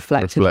 Yeah,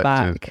 reflected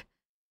back.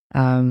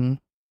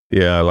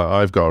 Yeah, like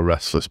I've got a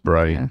restless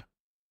brain.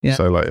 Yeah.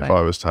 So like, if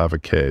I was to have a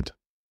kid,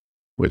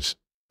 which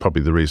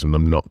probably the reason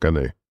I'm not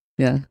going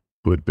to,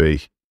 would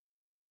be,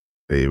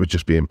 it would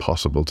just be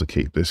impossible to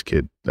keep this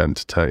kid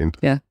entertained.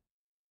 Yeah.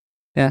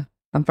 Yeah.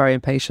 I'm very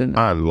impatient.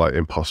 And like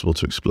impossible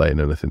to explain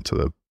anything to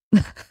them.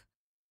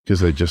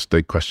 Because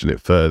they question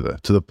it further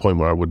to the point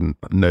where I wouldn't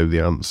know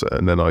the answer,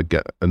 and then I'd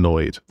get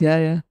annoyed.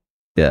 Yeah.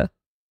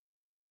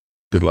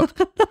 Good luck.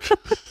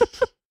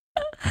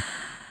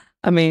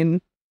 I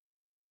mean,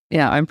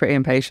 yeah, I'm pretty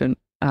impatient,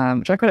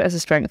 which I credit as a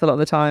strength a lot of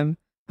the time,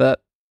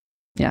 but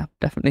yeah,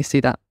 definitely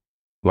see that.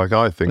 Like,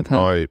 I think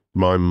my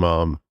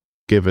mum,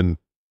 given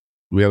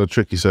we had a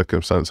tricky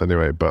circumstance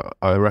anyway, but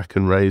I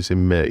reckon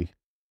raising me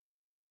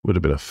would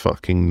have been a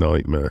fucking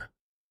nightmare.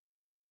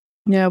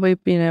 Yeah, we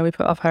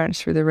put our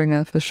parents through the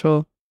ringer for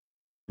sure.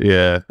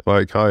 Yeah,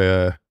 like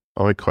I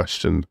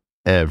questioned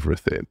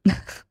everything.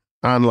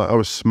 And like I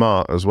was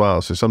smart as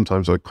well, so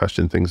sometimes I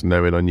question things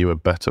knowing I knew a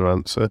better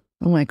answer.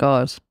 Oh my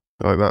god.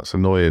 Like that's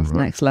annoying. That's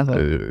next level.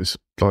 It's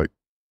like,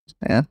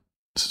 yeah,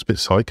 it's a bit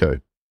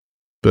psycho.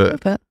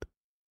 But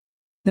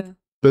yeah.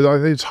 But I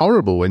think it's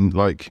horrible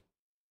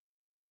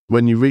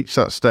when you reach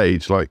that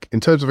stage, like in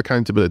terms of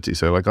accountability.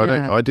 So like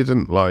I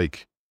didn't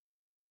like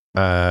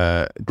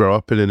grow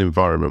up in an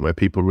environment where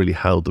people really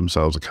held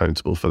themselves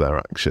accountable for their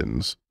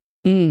actions.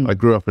 I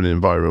grew up in an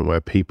environment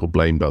where people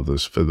blamed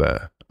others for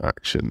their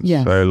actions.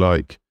 Yes. So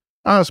like,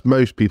 as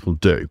most people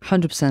do.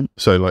 100%.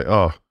 So like,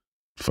 oh,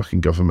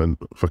 fucking government,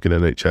 fucking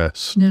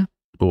NHS. Yeah.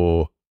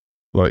 Or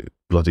like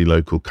bloody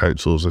local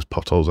councils, there's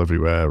potholes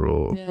everywhere,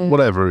 or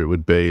whatever it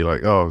would be.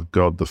 Like, oh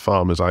God, the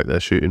farmer's out there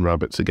shooting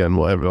rabbits again,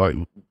 whatever. Like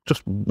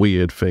just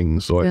weird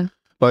things.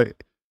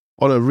 Like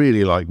on a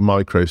really like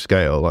micro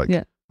scale, like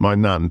my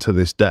nan to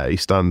this day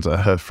stands at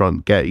her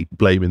front gate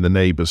blaming the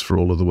neighbours for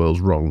all of the world's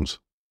wrongs.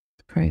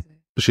 Crazy.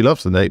 But she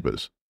loves the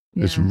neighbours.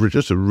 Yeah. It's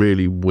just a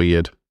really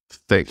weird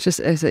thing. It's just,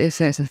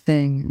 it's a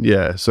thing.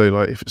 Yeah. So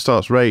like if it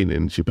starts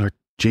raining, she'd be like,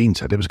 Jean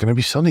said it was going to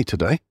be sunny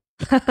today.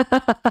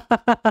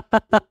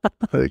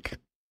 like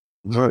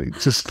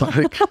just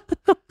like,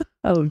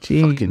 oh,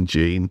 Jean. fucking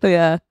Jean.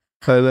 Yeah.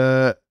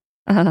 And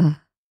I'm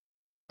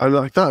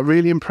like, that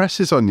really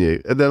impresses on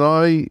you. And then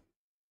I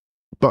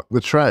buck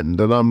the trend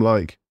and I'm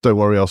like, don't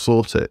worry, I'll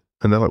sort it.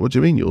 And they're like, what do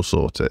you mean you'll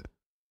sort it?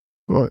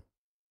 Right.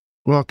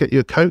 Well, I'll get you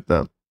a coat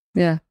then.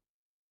 Yeah.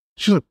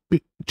 She's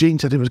like, Jean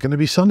said it was going to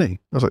be sunny.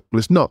 I was like, well,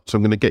 it's not, so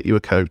I'm going to get you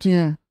a coat.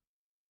 Yeah.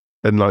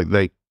 And like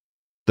they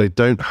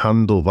don't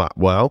handle that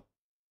well.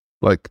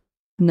 Like,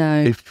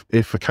 no.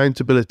 If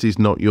accountability is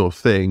not your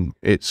thing,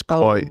 it's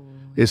quite,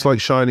 it's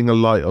like shining a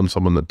light on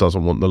someone that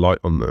doesn't want the light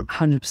on them.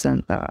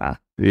 100% that.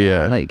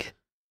 Yeah. Like,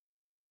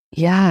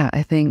 yeah,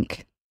 I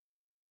think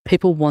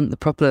people want the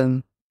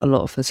problem a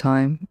lot of the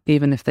time,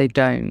 even if they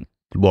don't.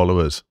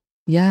 Wallowers.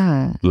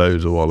 Yeah.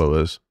 Loads of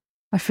wallowers.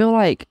 I feel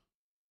like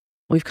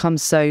we've come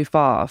so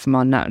far from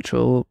our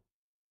natural,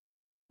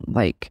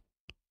 like,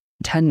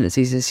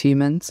 tendencies as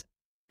humans,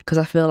 because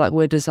I feel like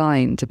we're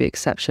designed to be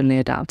exceptionally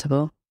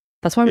adaptable.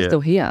 That's why we're still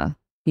here.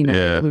 You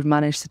know, we've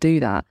managed to do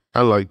that.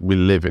 And like, we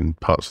live in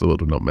parts of the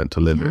world we're not meant to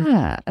live in.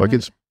 Like,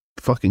 it's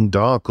fucking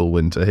dark all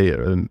winter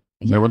here, and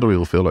no wonder we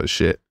all feel like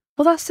shit.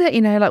 Well, that's it,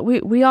 you know, like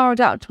we are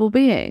adaptable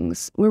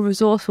beings, we're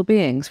resourceful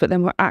beings, but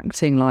then we're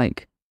acting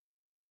like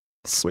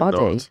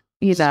spuddy,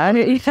 you know.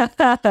 We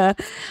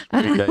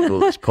call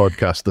this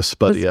podcast the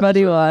Spuddy. The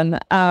Spuddy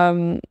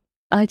one.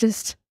 It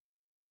just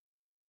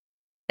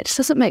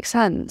doesn't make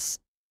sense.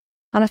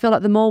 And I feel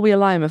like the more we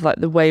align with like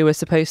the way we're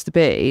supposed to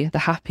be, the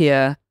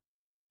happier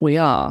we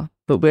are.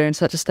 But we're in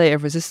such a state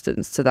of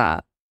resistance to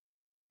that.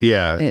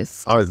 Yeah.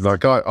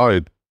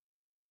 I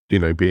you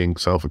know, being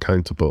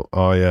self-accountable,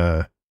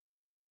 I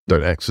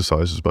don't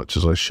exercise as much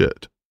as I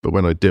should. But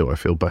when I do, I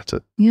feel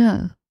better.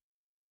 Yeah.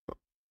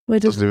 It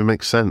doesn't even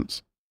make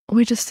sense.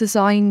 We're just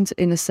designed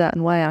in a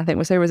certain way. I think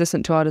we're so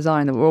resistant to our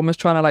design that we're almost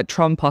trying to like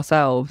trump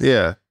ourselves.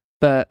 Yeah.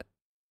 But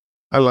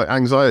and like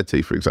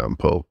anxiety, for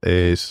example,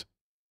 is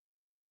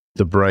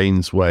the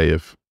brain's way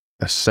of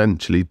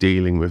essentially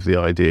dealing with the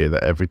idea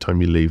that every time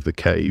you leave the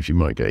cave, you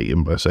might get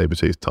eaten by a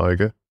saber-toothed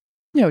tiger.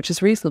 Yeah, which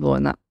is reasonable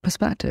in that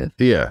perspective.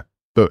 Yeah.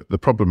 But the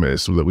problem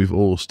is that we've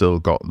all still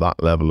got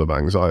that level of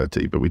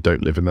anxiety, but we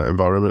don't live in that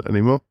environment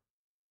anymore.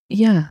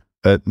 Yeah.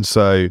 And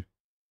so,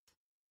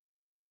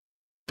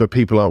 but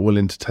people aren't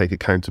willing to take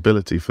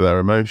accountability for their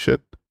emotion.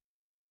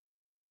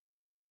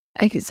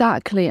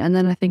 Exactly. And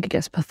then I think it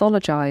gets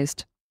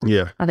pathologized.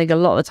 Yeah. I think a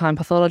lot of the time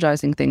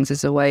pathologizing things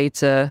is a way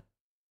to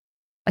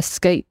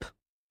escape,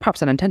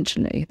 perhaps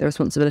unintentionally, the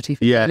responsibility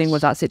for dealing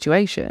with that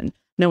situation.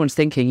 No one's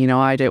thinking, you know,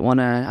 I don't want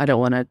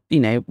to, you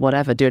know,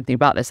 whatever, do anything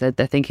about this. They're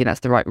thinking that's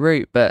the right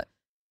route, but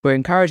we're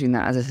encouraging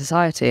that as a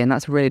society, and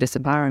that's really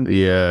disempowering.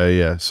 Yeah,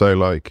 yeah. So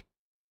like,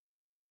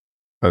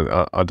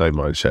 I don't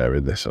mind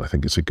sharing this. I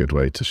think it's a good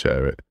way to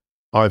share it.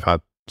 I've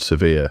had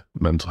severe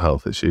mental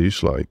health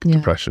issues like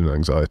depression and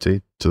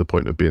anxiety to the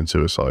point of being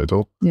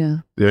suicidal. Yeah.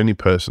 The only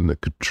person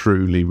that could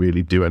truly,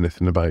 really do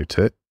anything about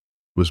it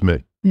was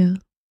me. Yeah.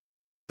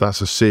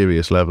 That's a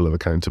serious level of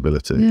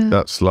accountability. Yeah.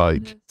 That's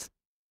like,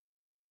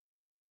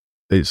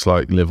 it's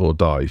like live or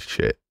die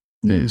shit.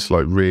 Yeah. It's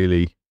like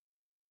really,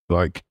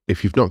 like,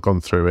 if you've not gone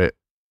through it,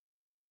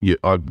 you're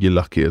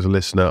lucky as a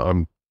listener.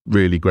 I'm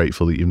really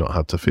grateful that you've not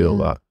had to feel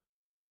that.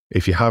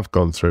 If you have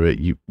gone through it,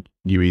 you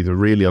either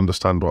really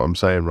understand what I'm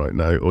saying right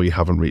now, or you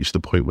haven't reached the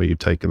point where you've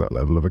taken that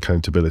level of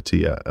accountability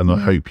yet. And I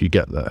hope you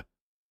get there.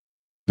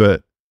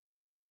 But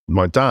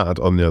my dad,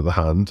 on the other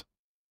hand,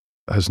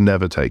 has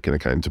never taken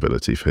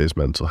accountability for his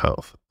mental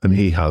health. And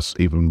he has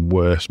even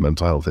worse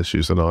mental health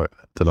issues than I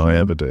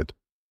ever did.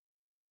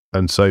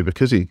 And so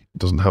because he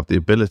doesn't have the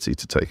ability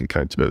to take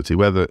accountability,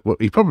 well,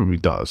 he probably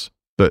does,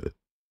 but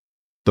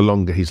the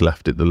longer he's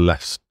left it, the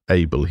less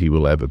able he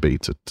will ever be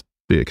to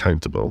be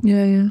accountable.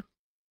 Yeah,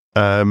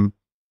 yeah.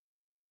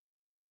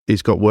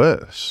 It's got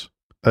worse.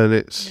 And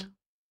it's,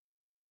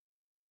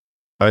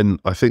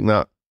 and I think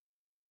that,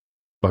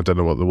 I don't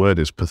know what the word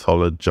is,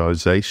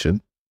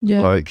 pathologization,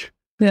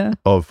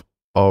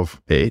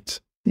 of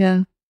it,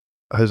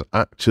 has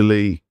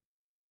actually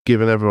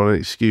given everyone an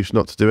excuse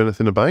not to do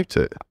anything about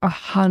it.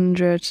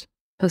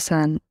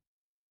 100%.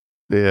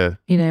 Yeah.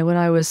 You know, when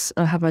I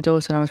had my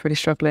daughter and I was really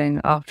struggling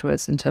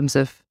afterwards in terms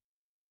of,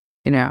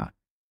 you know,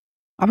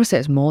 I would say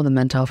it's more than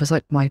mental health. It's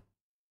like my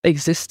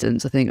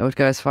existence. I think I would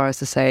go as far as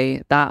to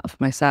say that for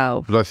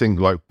myself. But I think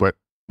like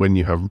when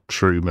you have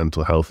true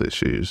mental health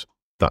issues,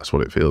 that's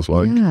what it feels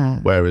like. Yeah.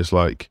 Whereas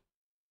like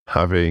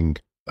having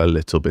a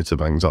little bit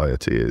of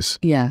anxiety is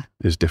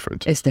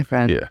different. It's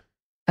different. Yeah.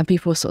 And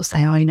people sort of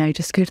say, oh, you know,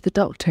 just go to the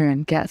doctor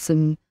and get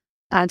some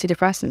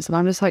antidepressants. And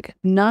I'm just like,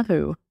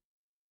 no,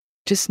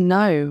 just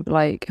no.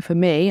 Like for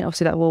me,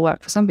 obviously that will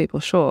work for some people,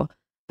 sure.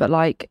 But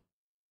like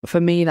for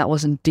me, that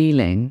wasn't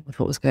dealing with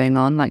what was going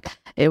on. Like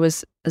it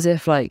was as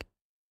if like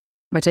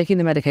by taking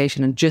the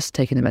medication and just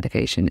taking the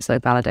medication, it's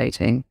like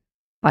validating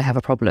I have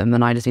a problem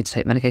and I just need to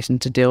take medication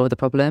to deal with the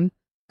problem.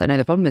 But no,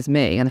 the problem is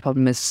me and the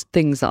problem is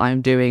things that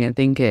I'm doing and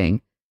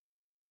thinking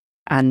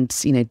and,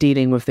 you know,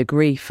 dealing with the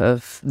grief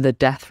of the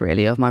death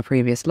really of my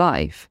previous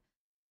life.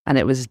 And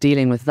it was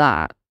dealing with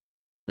that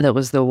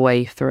was the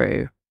way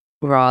through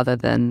rather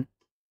than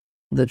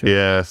the drug.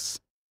 Yes.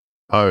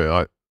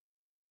 Oh,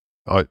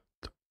 I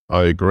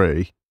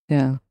agree.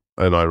 Yeah.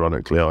 And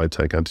ironically, I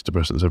take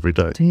antidepressants every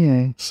day. Do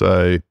you?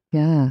 So,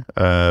 yeah.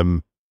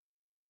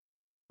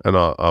 And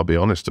I'll be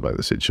honest about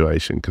the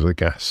situation, because I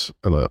guess,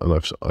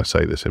 I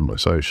say this in my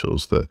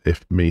socials, that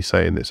if me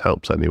saying this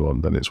helps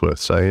anyone, then it's worth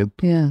saying.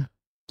 Yeah.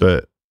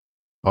 But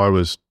I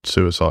was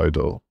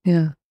suicidal.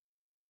 Yeah.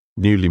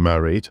 Newly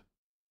married.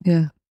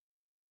 Yeah.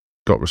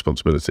 Got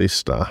responsibilities,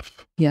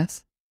 staff.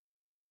 Yes.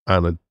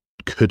 And I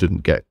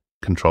couldn't get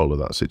control of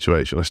that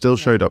situation. I still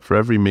showed up for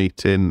every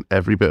meeting,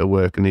 every bit of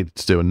work I needed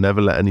to do, and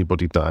never let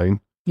anybody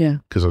down. Yeah.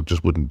 Because I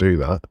just wouldn't do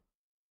that.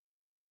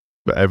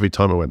 But every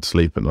time I went to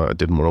sleep at night, I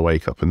didn't want to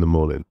wake up in the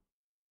morning.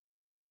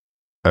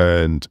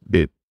 And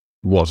it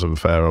wasn't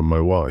fair on my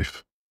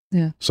wife.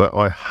 Yeah. So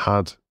I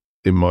had,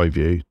 in my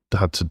view,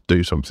 had to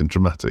do something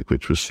dramatic,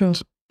 which was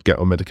to get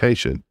on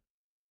medication.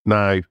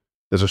 Now,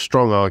 there's a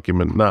strong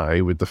argument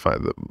now with the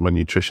fact that my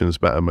nutrition's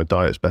better, my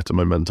diet's better,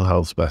 my mental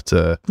health's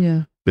better.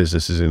 Yeah.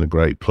 Business is in a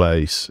great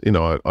place. You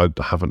know, I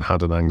haven't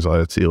had an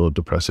anxiety or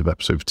depressive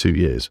episode for 2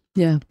 years.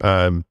 Yeah.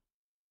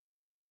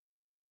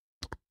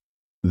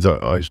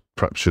 That I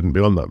perhaps shouldn't be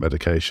on that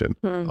medication.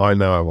 I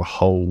now have a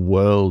whole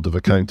world of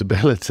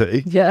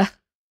accountability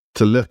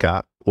to look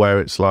at, where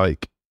it's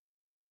like,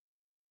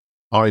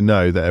 I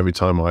know that every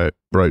time I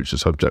broach the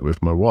subject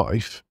with my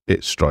wife,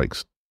 it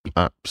strikes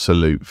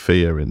absolute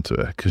fear into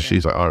her, because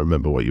she's like, I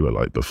remember what you were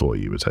like before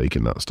you were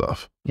taking that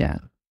stuff. Yeah.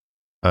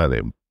 And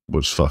it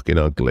was fucking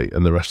ugly,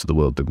 and the rest of the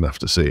world didn't have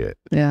to see it.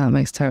 Yeah, it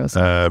makes total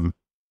sense.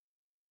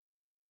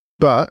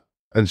 But,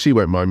 and she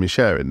won't mind me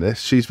sharing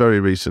this, she's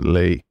very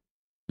recently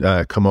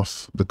come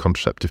off the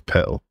contraceptive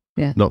pill.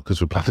 Yeah. Not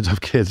because we're planning to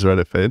have kids or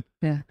anything.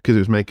 Yeah. Because it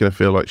was making her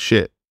feel like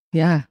shit.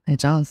 Yeah,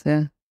 it does.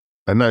 Yeah.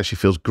 And now she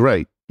feels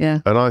great. Yeah.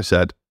 And I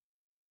said,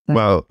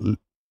 well,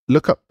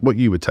 look up what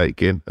you were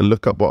taking and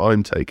look up what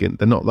I'm taking.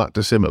 They're not that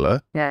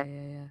dissimilar. Yeah,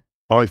 yeah, yeah.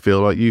 I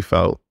feel like you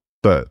felt,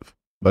 but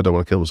I don't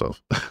want to kill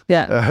myself.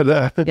 Yeah.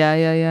 And,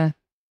 yeah.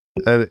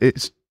 And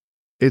it's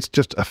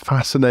just a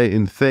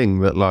fascinating thing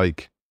that,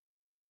 like,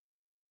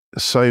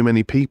 so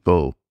many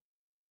people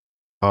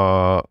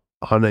are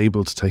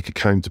unable to take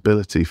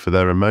accountability for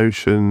their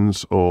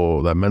emotions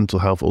or their mental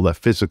health or their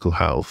physical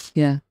health.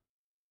 Yeah.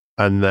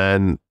 And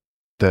then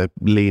they're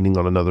leaning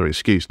on another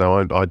excuse.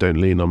 Now, I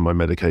don't lean on my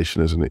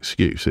medication as an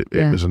excuse. It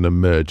was an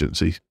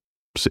emergency.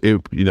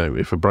 You know,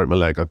 if I broke my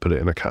leg, I'd put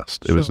it in a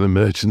cast. It was an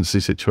emergency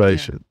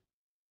situation.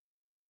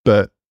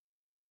 But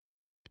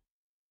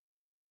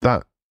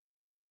that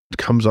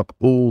comes up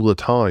all the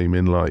time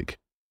in, like,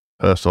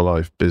 personal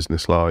life,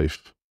 business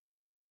life,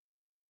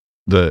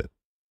 that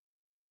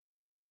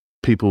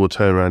people will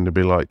turn around and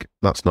be like,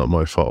 that's not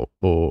my fault,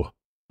 or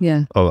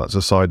oh, that's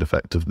a side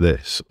effect of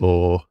this,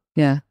 or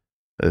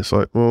it's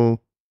like,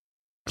 well,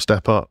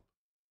 step up.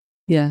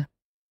 I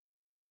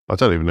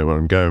don't even know where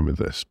I'm going with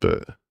this,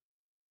 but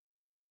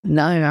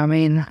no, I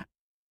mean,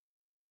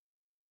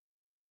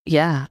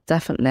 yeah,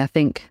 definitely. I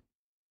think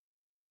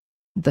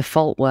the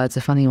fault word's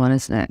a funny one,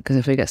 isn't it? Because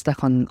if we get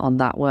stuck on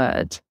that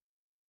word,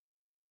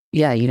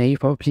 yeah, you know, you're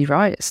probably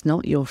right. It's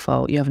not your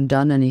fault. You haven't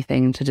done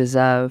anything to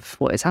deserve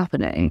what is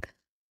happening.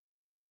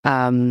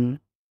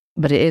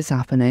 But it is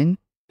happening.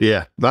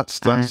 Yeah,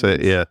 that's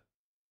it. Yeah.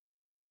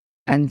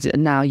 And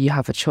now you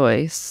have a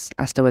choice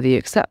as to whether you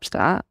accept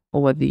that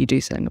or whether you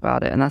do something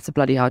about it. And that's a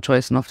bloody hard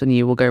choice. And often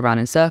you will go around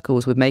in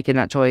circles with making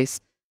that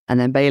choice and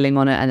then bailing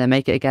on it and then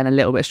make it again a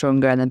little bit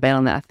stronger and then bail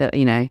on it. I feel,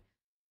 you know,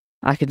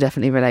 I could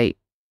definitely relate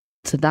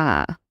to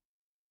that.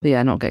 But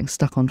yeah, not getting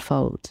stuck on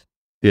fault.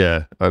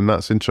 Yeah. And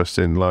that's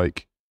interesting.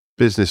 Like,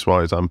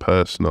 business-wise and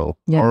personal,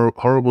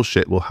 horrible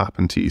shit will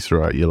happen to you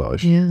throughout your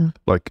life. Yeah.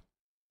 Like,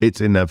 it's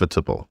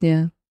inevitable.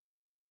 Yeah.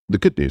 The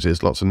good news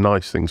is lots of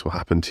nice things will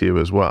happen to you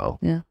as well.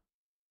 Yeah.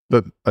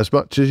 But as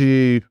much as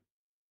you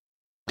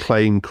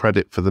claim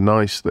credit for the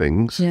nice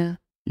things,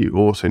 you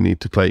also need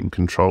to claim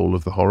control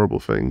of the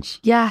horrible things.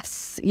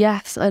 Yes.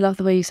 I love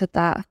the way you said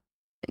that.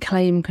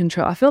 Claim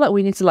control. I feel like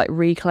we need to, like,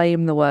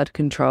 reclaim the word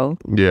control.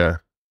 Yeah.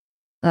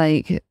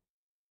 Like,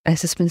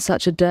 it's just been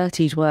such a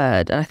dirtied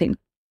word. And I think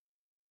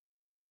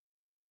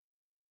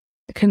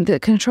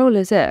control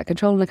is it.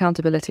 Control and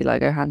accountability,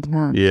 like, go hand in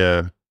hand.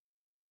 Yeah.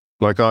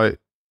 Like,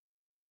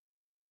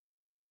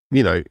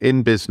 you know,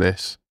 in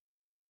business,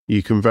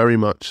 you can very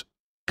much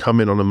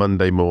come in on a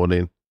Monday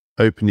morning,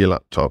 open your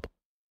laptop,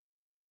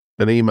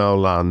 an email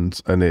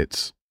lands, and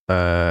it's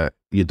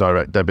your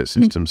direct debit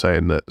system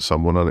saying that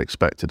someone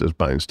unexpected has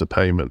bounced a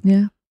payment.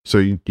 Yeah. So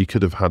you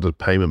could have had a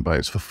payment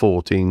bounce for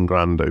 14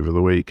 grand over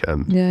the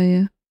weekend.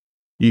 Yeah.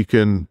 You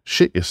can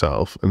shit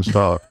yourself and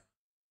start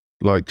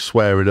like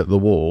swearing at the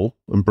wall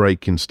and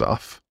breaking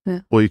stuff.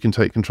 Yeah. Or you can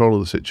take control of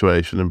the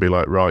situation and be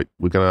like, right,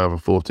 we're going to have a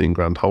 14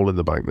 grand hole in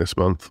the bank this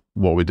month.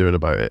 What are we doing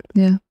about it?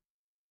 Yeah.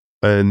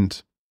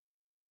 And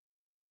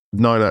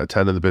 9 out of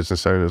 10 of the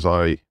business owners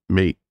I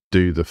meet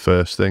do the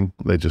first thing.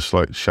 They just,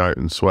 like, shout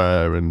and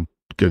swear and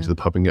go to the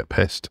pub and get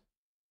pissed.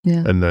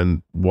 Yeah. And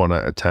then 1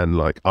 out of 10,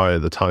 like, eye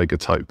of the tiger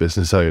type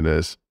business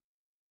owners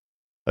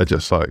are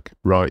just like,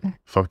 right,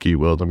 fuck you,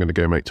 world. I'm going to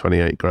go make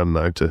 28 grand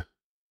now to,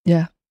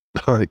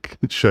 like,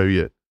 show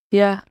you.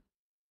 Yeah,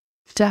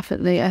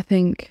 definitely. I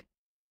think,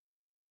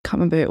 can't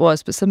remember who it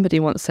was, but somebody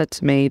once said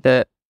to me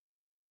that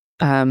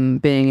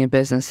being in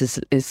business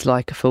is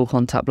like a full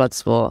contact blood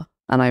sport.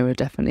 And I would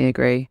definitely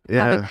agree.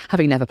 Yeah.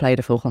 Having never played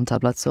a full contact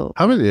blood sport.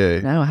 Haven't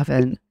you? No, I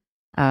haven't.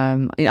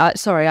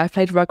 Sorry, I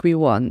played rugby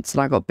once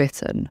and I got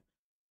bitten.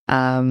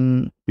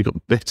 You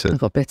got bitten? I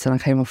got bitten. I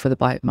came off with a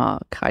bite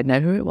mark. I know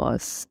who it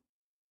was.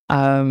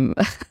 So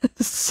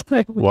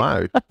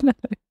Wow.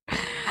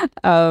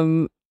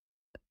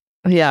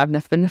 Yeah, I've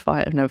never been in a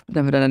fight. I've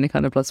never done any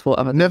kind of blood sport.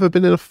 I've never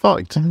been in a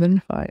fight? Never been in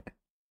a fight.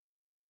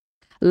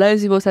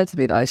 Loads of people said to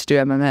me that I should do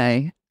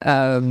MMA.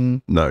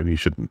 No, you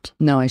shouldn't.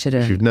 No, I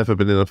shouldn't. If you've never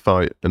been in a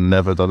fight and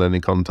never done any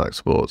contact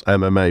sports,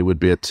 MMA would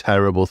be a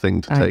terrible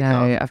thing to take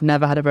up. I've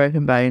never had a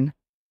broken bone.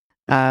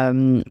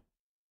 Not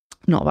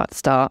about to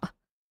start.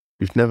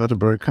 You've never had a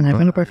broken bone? I've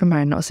never had a broken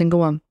bone, not a single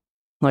one.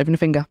 Not even a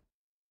finger.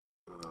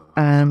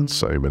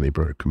 So many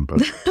broken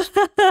bones.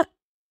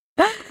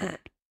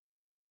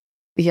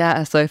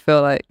 Yeah, so I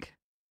feel like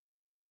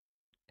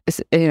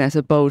it's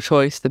a bold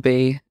choice to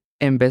be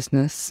in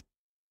business,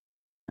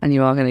 and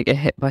you are going to get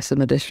hit by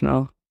some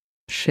additional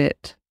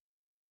shit.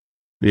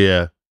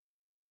 Yeah,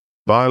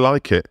 but I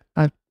like it.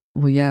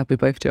 Well, yeah, we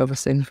both do other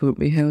things we wouldn't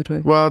be here, would we?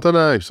 Well, I don't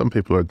know. Some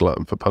people are a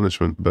glutton for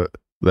punishment, but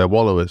they're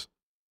wallowers.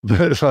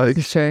 But like,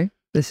 this is true.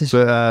 This is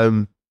true.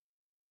 But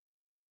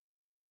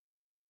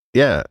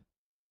yeah,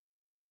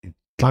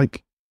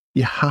 like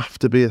you have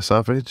to be a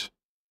savage.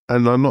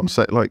 And I'm not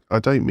saying, like, I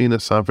don't mean a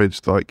savage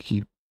like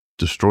you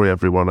destroy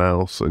everyone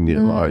else and you're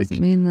like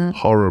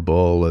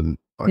horrible and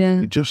like,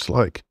 you just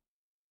like,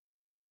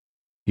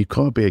 you've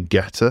got to be a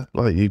getter.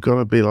 Like, you've got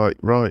to be like,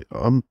 right,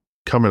 I'm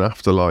coming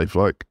after life.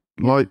 Like,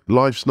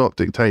 life's not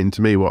dictating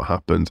to me what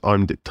happens.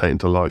 I'm dictating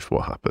to life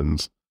what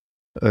happens.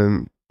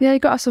 Yeah, you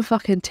got to have some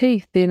fucking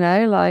teeth,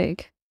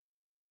 like,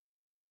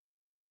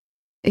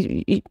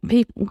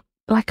 people,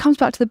 like, comes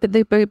back to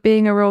the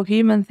being a real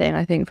human thing,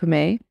 I think, for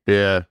me.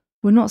 Yeah.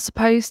 We're not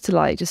supposed to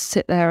like just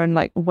sit there and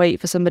like wait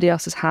for somebody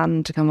else's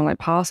hand to come and like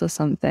pass us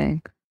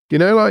something. You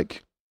know,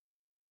 like,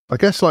 I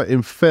guess like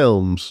in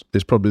films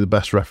is probably the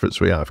best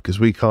reference we have because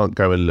we can't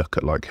go and look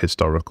at like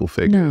historical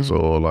figures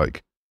or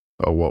like,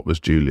 oh, what was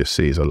Julius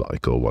Caesar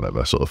like or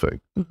whatever sort of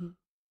thing. Mm-hmm.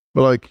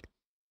 But like,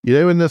 you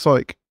know, when there's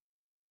like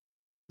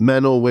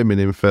men or women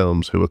in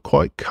films who are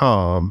quite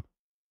calm,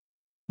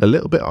 a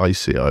little bit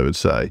icy, I would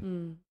say,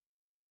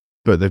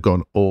 but they've got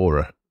an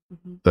aura.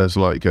 Mm-hmm. There's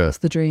like that's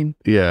the dream.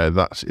 Yeah,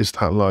 it's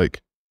that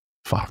like,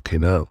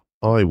 fucking hell,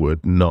 I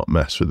would not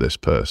mess with this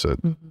person.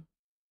 Mm-hmm.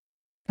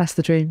 That's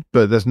the dream.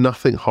 But there's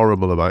nothing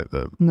horrible about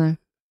them. No.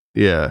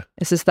 Yeah.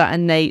 It's just that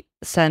innate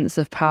sense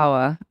of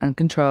power and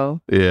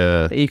control.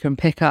 Yeah. That you can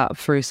pick up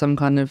through some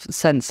kind of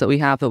sense that we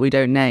have that we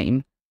don't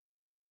name.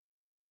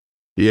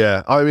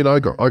 Yeah. I mean, I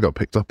got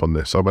picked up on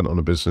this. I went on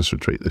a business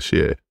retreat this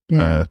year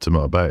to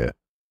Marbella.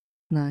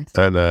 Nice.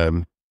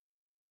 And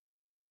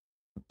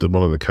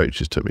one of the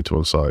coaches took me to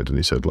one side and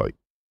he said, like,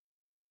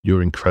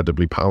 you're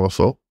incredibly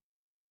powerful.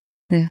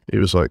 Yeah. He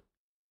was like,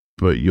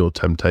 but your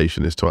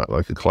temptation is to act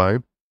like a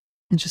clown.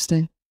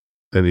 Interesting.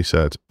 And he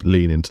said,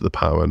 lean into the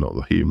power, not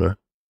the humour.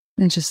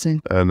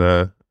 Interesting. And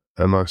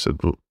I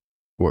said, well,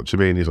 what do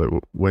you mean? He's like,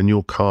 well, when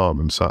you're calm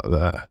and sat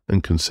there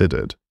and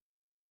considered,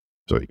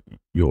 it's like,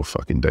 you're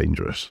fucking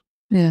dangerous.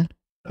 Yeah.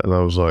 And I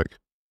was like,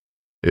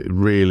 it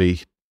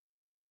really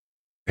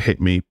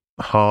hit me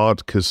hard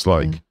because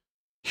like,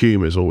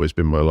 humour's always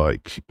been my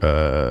like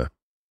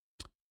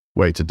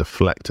way to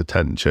deflect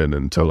attention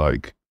and to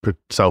like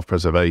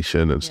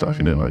self-preservation and stuff.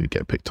 You know, like you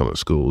get picked on at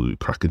school, you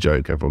crack a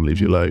joke, everyone leaves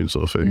you alone,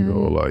 sort of thing.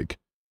 Or like,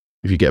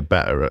 if you get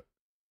better at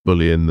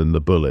bullying than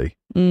the bully,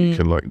 you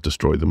can like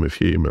destroy them with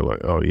humour.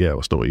 Like, oh yeah,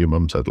 that's not what your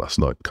mum said last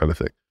night, kind of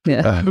thing.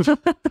 Yeah.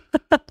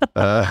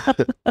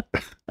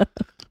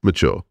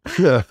 Mature.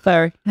 Yeah.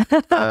 Very.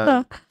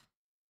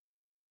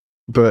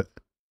 But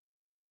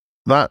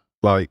that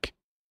like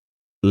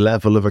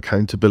level of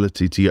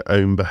accountability to your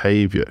own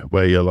behaviour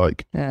where you're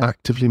like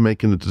actively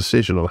making a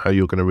decision on how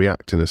you're going to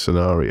react in a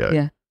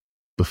scenario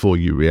before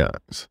you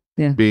react.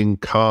 Yeah. Being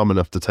calm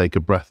enough to take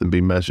a breath and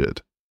be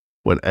measured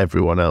when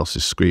everyone else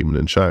is screaming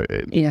and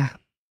shouting. Yeah.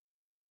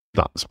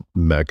 That's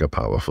mega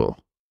powerful.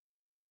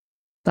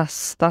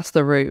 That's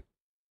the route.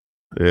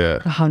 Yeah.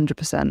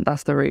 100%.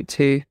 That's the route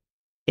to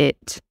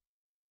it.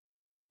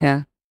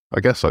 Yeah. I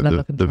guess like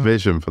the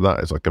vision for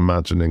that is like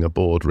imagining a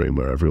boardroom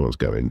where everyone's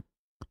going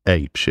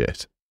ape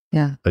shit.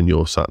 Yeah. And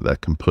you're sat there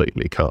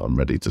completely calm,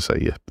 ready to say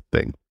your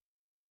thing.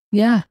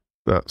 Yeah.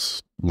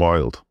 That's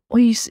wild. Well,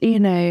 you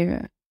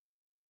know,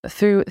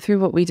 through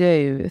what we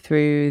do,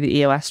 through the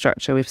EOS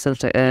structure, we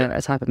facilitate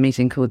a type of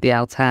meeting called the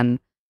L10,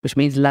 which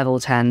means level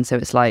 10. So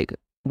it's like,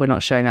 we're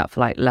not showing up for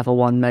like level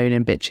 1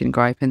 moaning, bitching,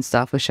 griping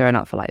stuff. We're showing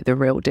up for like the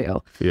real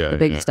deal. Yeah. The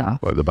big stuff.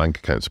 Like the bank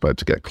account's about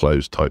to get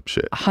closed type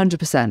shit.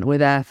 100%. We're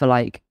there for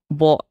like,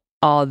 what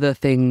are the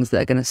things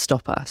that are going to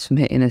stop us from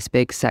hitting this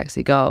big,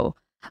 sexy goal.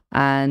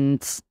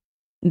 And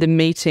the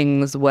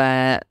meetings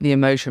where the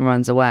emotion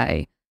runs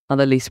away are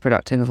the least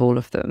productive of all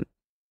of them.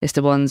 It's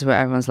the ones where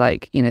everyone's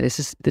like,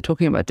 they're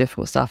talking about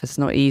difficult stuff. It's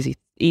not easy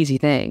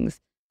things.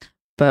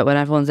 But when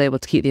everyone's able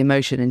to keep the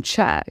emotion in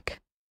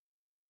check,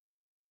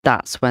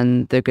 that's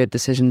when the good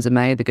decisions are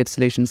made, the good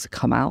solutions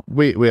come out.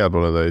 We had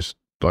one of those,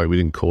 like, we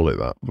didn't call it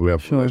that, but we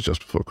had one of those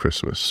just before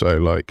Christmas. So,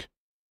 like,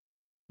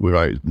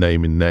 without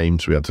naming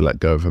names, we had to let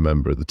go of a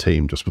member of the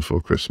team just before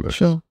Christmas.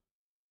 Sure.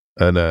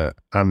 And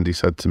Andy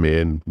said to me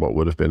in what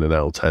would have been an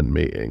L10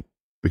 meeting,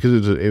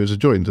 because it was a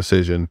joint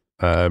decision,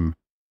 but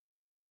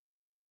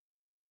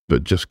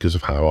just because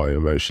of how I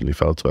emotionally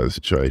felt about the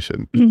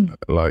situation,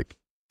 like,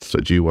 so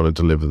do you want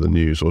to deliver the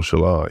news or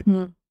shall I?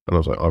 And I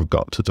was like, I've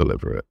got to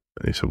deliver it.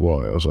 And he said,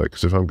 why? I was like,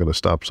 because if I'm going to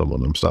stab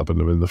someone, I'm stabbing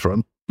them in the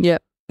front. Yeah.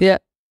 Yeah.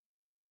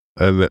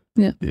 And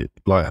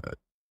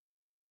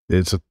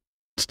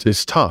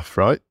it's tough,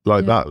 right?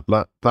 Like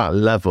that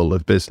level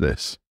of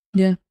business.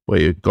 Yeah. Where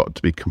you've got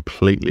to be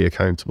completely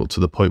accountable to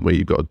the point where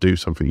you've got to do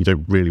something you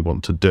don't really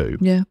want to do.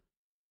 Yeah.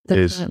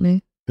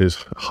 Definitely. Is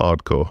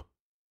hardcore.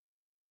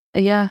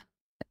 Yeah.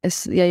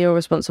 You're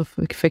responsible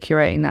for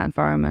curating that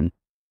environment.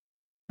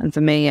 And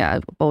for me, I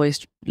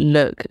always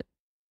look,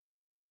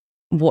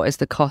 what is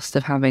the cost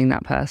of having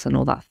that person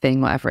or that thing,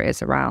 whatever it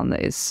is around,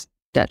 that is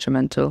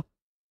detrimental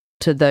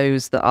to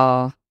those that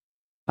are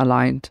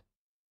aligned?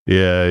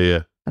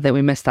 Yeah. I think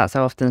we miss that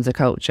so often as a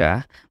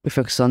culture. We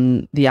focus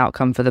on the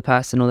outcome for the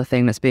person or the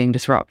thing that's being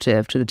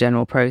disruptive to the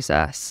general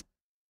process,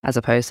 as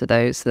opposed to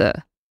those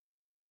that,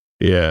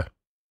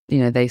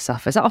 they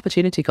suffer. It's that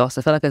opportunity cost.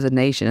 I feel like as a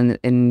nation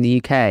in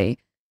the UK,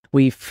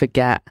 we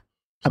forget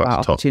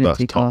about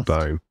opportunity cost. Top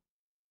down.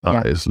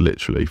 That is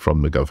literally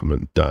from the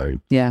government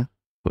down. Yeah.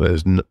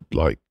 There's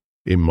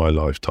in my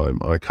lifetime,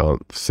 I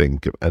can't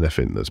think of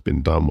anything that's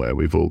been done where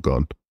we've all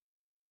gone,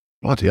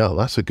 bloody hell,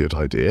 that's a good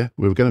idea.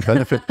 We're going to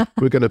benefit.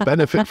 We're going to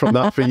benefit from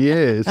that for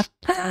years.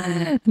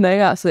 No,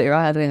 you're absolutely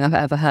right. I don't think I've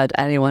ever heard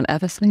anyone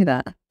ever say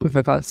that with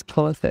regards to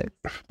politics.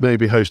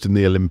 Maybe hosting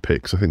the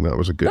Olympics. I think that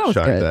was a good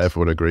shout that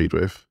everyone agreed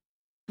with.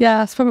 Yeah,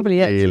 that's probably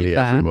it. Nearly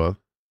everyone.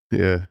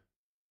 Yeah.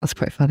 That's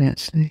quite funny,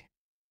 actually.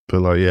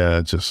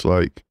 But just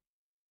like,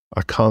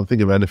 I can't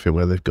think of anything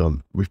where they've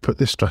gone, we've put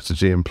this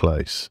strategy in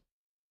place,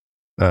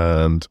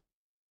 and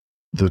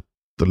the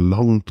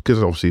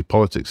because obviously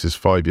politics is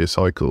 5-year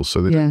cycles,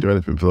 so they don't do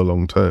anything for the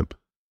long term.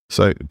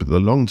 So, but the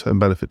long-term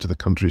benefit to the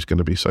country is going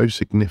to be so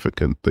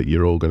significant that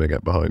you're all going to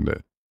get behind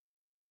it.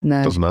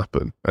 No. It doesn't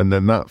happen. And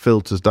then that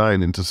filters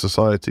down into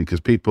society, because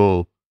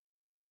people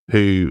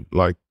who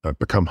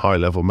become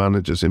high-level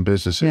managers in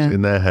businesses,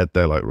 in their head,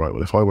 they're like, right,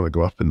 well, if I want to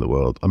go up in the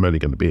world, I'm only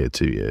going to be here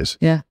 2 years.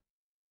 Yeah.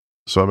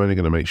 So I'm only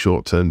going to make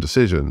short-term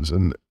decisions,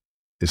 and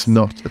it's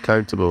not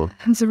accountable.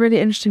 That's a really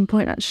interesting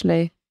point,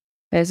 actually.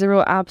 There's a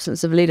real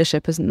absence of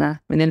leadership, isn't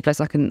there? I mean, the only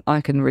place I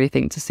can really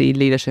think to see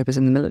leadership is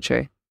in the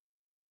military.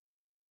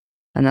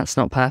 And that's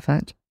not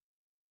perfect.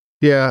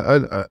 Yeah,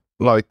 and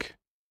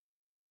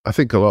I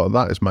think a lot of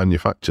that is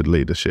manufactured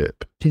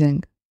leadership. Do you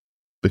think?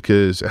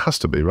 Because it has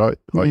to be, right?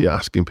 Like, you're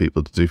asking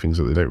people to do things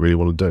that they don't really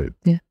want to do.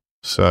 Yeah.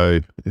 So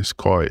it's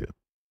quite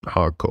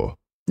hardcore.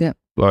 Yeah.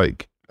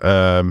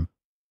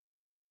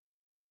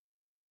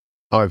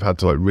 I've had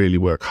to really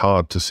work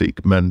hard to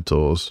seek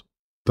mentors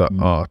that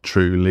are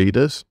true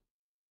leaders,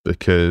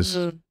 because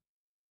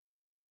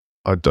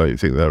I don't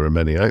think there are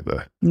many out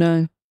there.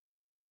 No.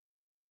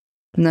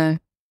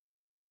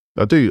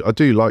 I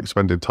do like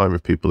spending time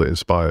with people that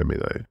inspire me,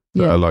 though,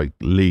 that are like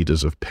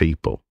leaders of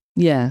people.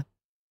 Yeah.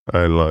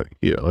 And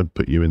I'd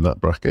put you in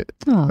that bracket.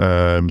 Oh,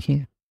 thank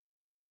you.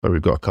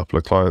 We've got a couple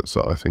of clients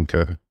that I think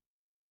are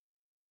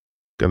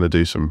going to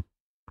do some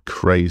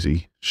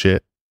crazy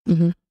shit.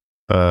 Mm-hmm.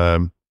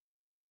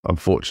 I'm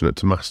fortunate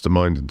to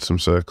mastermind in some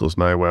circles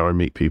now where I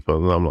meet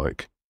people and I'm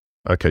like,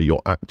 okay,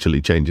 you're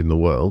actually changing the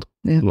world.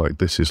 Yeah.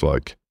 This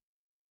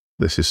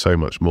is so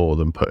much more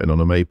than putting on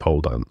a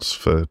maypole dance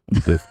for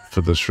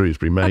the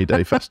Shrewsbury May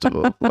Day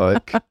Festival.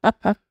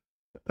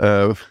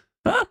 And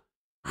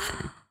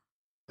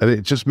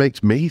it just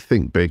makes me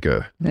think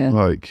bigger.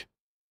 Yeah.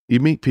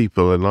 You meet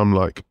people and I'm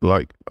like,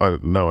 I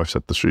know I've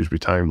said the Shrewsbury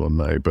Town one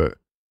now, but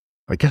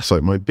I guess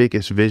my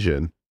biggest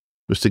vision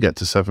was to get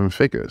to 7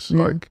 figures.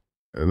 Yeah.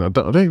 And I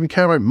don't even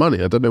care about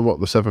money. I don't know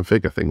what the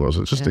 7-figure thing was.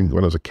 It's just when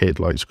I was a kid,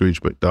 like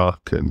Scrooge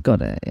McDuck, and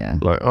got it. Yeah.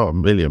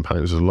 £1 million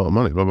is a lot of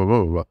money. Blah blah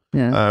blah blah.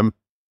 Yeah.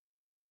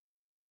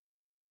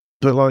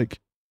 But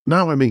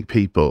now I meet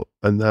people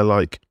and they're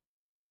like,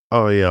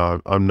 oh yeah,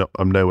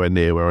 I'm nowhere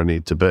near where I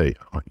need to be.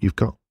 You've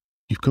got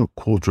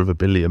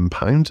 £250 million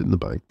in the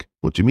bank.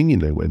 What do you mean you're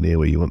nowhere near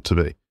where you want to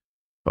be?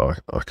 I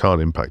can't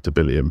impact 1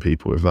 billion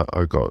people with that.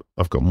 I've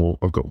got more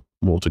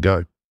to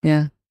go.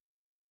 Yeah.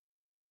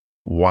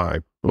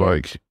 Wow.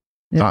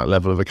 That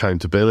level of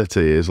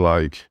accountability is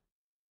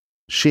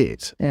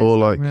shit. Yeah,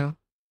 or real.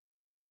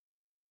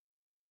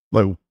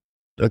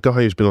 A guy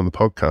who's been on the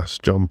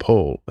podcast, John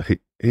Paul,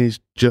 he's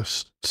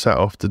just set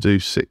off to do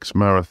 6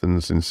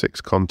 marathons in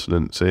 6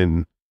 continents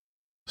in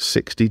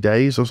 60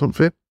 days or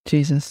something.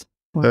 Jesus.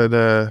 Wow.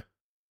 And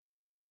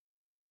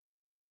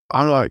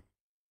I'm like,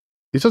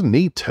 he doesn't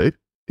need to.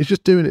 He's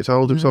just doing it to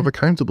hold himself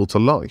accountable to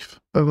life.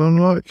 And I'm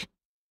like,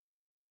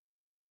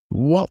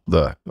 what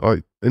the?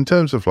 Like, in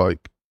terms of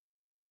like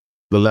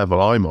the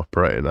level I'm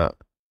operating at,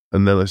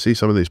 and then I see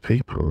some of these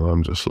people, and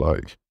I'm just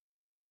like,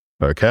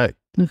 okay,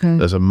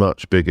 there's a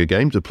much bigger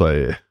game to play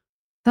here.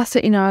 That's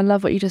it. I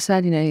love what you just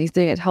said. He's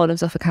doing it to hold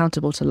himself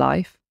accountable to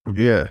life.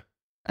 Yeah.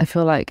 I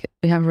feel like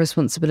we have a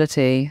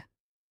responsibility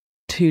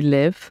to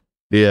live.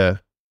 Yeah.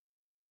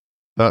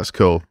 That's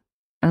cool.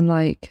 And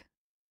like,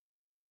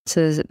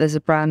 so there's a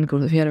brand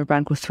called, have you heard of a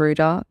brand called Through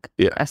Dark?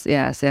 Yeah. It's the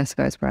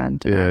Esco's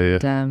brand. Yeah,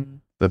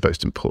 and, they're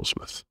based in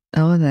Portsmouth.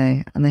 Oh, are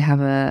they? And they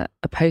have a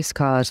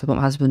postcard. I bought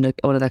my husband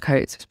one of their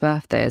coats for his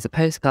birthday as a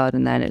postcard,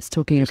 and then it's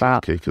talking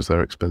about... because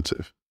they're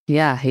expensive.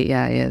 Yeah, he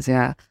is,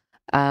 yeah.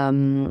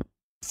 They're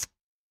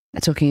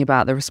talking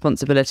about the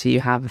responsibility you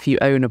have if you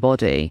own a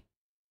body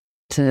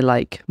to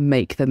like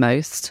make the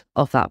most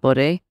of that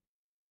body.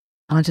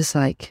 And I'm just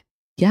like,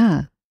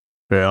 yeah.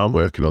 Yeah, I'm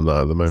working on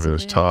that at the moment.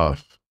 It's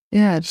tough.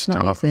 Yeah, it's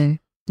not tough. easy.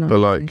 But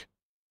like,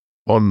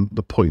 on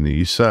the point that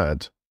you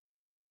said,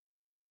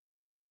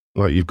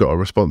 like, you've got a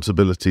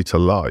responsibility to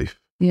life.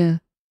 Yeah.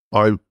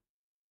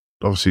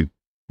 Obviously,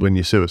 when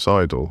you're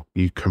suicidal,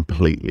 you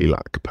completely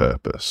lack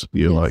purpose.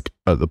 You're like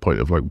at the point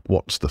of like,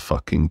 what's the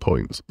fucking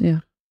point?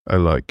 Yeah.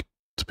 And like,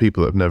 to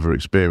people that have never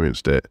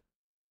experienced it,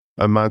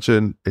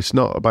 imagine it's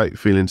not about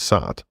feeling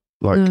sad.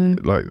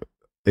 Like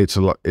it's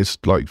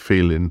like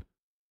feeling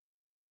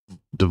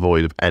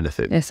devoid of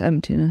anything. It's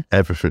emptiness.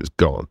 Everything's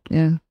gone.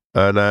 Yeah.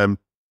 And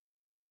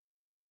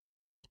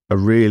a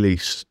really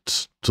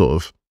sort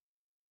of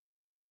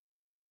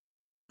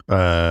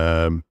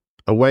a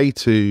way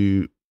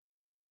to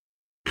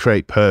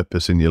create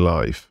purpose in your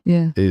life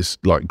is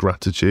like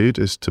gratitude,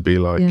 is to be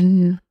like,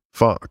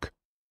 fuck,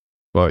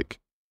 like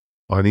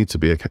I need to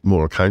be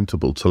more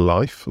accountable to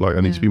life. Like I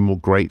need to be more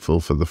grateful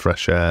for the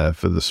fresh air,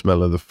 for the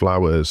smell of the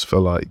flowers, for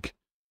like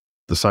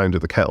the sound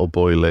of the kettle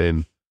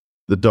boiling,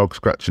 the dog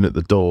scratching at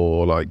the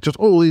door, like just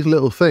all these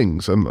little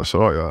things. And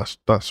so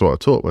that's what I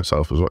taught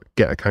myself, was like,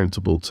 get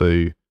accountable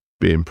to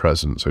being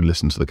present. So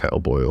listen to the kettle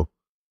boil.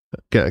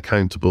 Get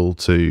accountable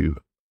to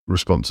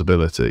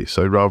responsibility.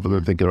 So rather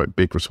than thinking about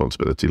big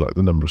responsibility, like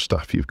the number of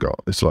staff you've got,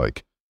 it's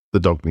like the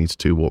dog needs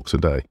 2 walks a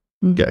day.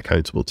 Get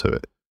accountable to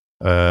it.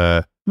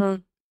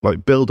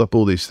 Like build up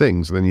all these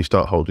things, and then you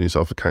start holding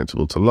yourself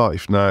accountable to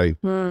life. Now,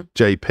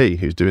 JP,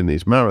 who's doing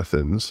these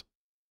marathons,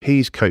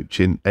 he's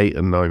coaching 8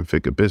 and 9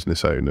 figure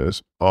business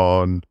owners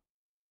on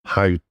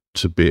how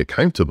to be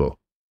accountable.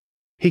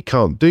 He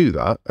can't do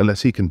that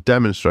unless he can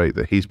demonstrate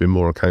that he's been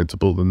more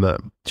accountable than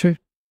them. True.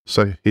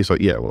 So he's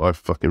like, yeah, well, I've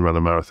fucking run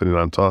a marathon in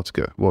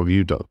Antarctica. What have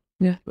you done?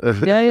 Yeah.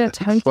 Yeah,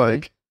 totally.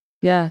 Like,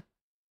 yeah,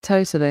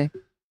 totally.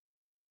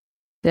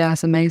 Yeah,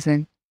 it's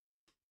amazing.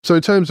 So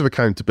in terms of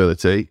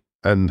accountability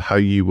and how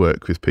you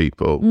work with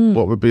people,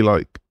 what would be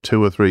like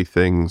 2 or 3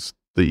 things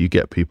that you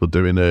get people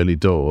doing early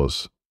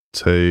doors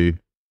to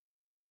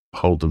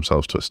hold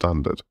themselves to a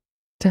standard?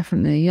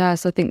 Definitely, yeah.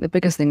 So I think the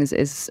biggest thing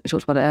is I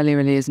talked about it earlier,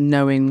 really, is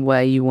knowing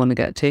where you want to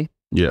get to.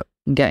 Yeah.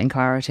 And getting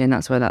clarity, and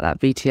that's where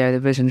that VTO, the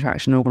Vision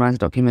Traction Organizer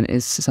document,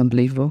 is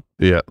unbelievable.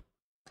 Yeah.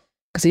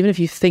 Because even if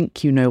you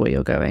think you know where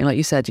you're going, like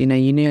you said, you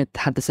knew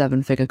had the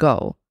 7-figure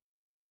goal,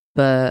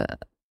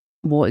 but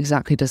what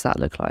exactly does that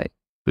look like?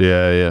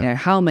 Yeah.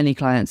 How many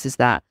clients is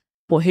that?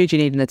 Who do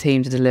you need in the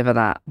team to deliver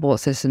that?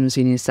 What systems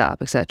do you need to set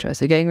up, etc.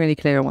 So getting really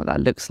clear on what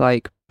that looks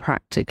like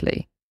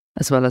practically,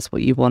 as well as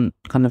what you want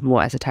kind of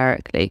more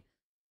esoterically.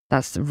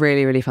 That's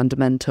really, really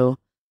fundamental.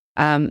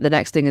 The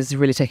next thing is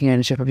really taking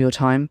ownership of your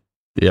time.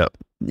 Yeah.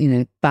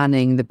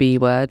 Banning the B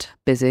word,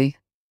 busy.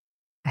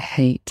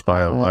 I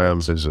am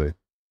busy.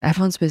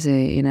 Everyone's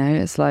busy,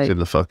 it's like... It's in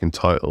the fucking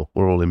title.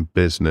 We're all in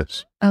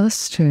business. Oh,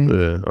 that's true.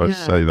 Yeah, I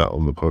say that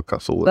on the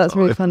podcast all the time. That's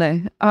really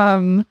funny.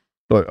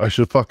 Like, I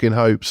should fucking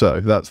hope so.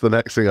 That's the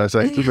next thing I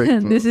say to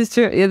people. This is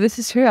true. Yeah, this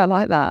is true. I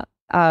like that.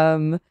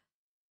 So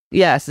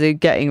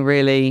getting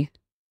really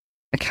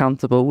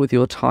accountable with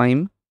your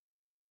time,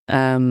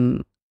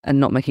 and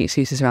not making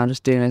excuses around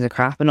just doing loads of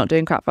crap, and not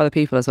doing crap for other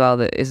people as well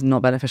that is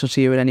not beneficial to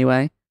you in any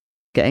way.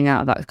 Getting out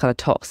of that kind of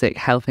toxic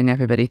helping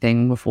everybody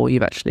thing before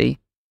you've actually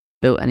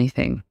built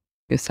anything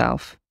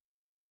yourself.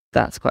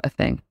 That's quite a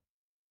thing.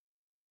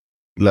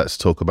 Let's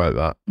talk about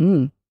that.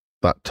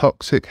 That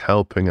toxic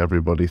helping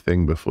everybody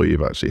thing before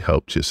you've actually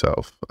helped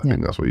yourself. I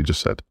think that's what you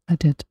just said. I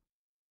did.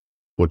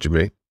 What do you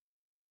mean?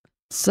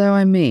 So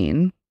I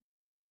mean,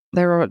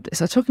 so I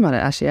was talking about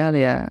it actually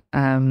earlier.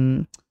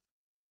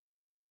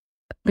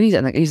 We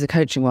use the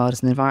coaching world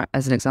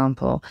as an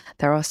example.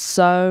 There are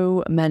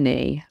so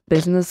many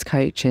business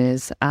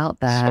coaches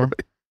out there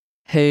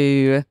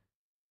who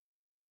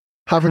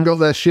haven't got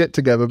their shit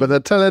together, but they're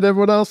telling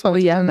everyone else how to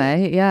do it.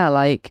 Mate. Yeah,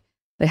 like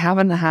they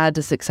haven't had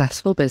a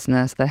successful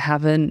business. They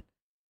haven't,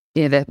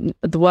 the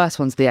worst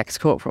ones, the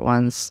ex-corporate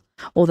ones,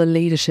 or the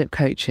leadership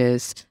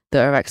coaches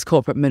that are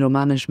ex-corporate middle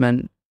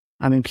management.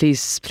 I mean,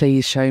 please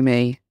show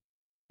me,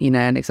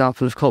 an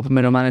example of corporate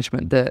middle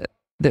management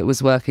that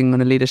was working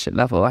on a leadership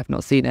level. I've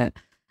not seen it.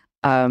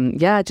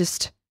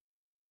 just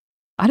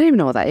I don't even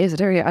know what that is. I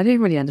don't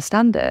really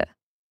understand it.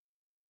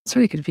 It's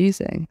really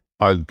confusing.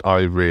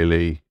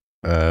 Immediate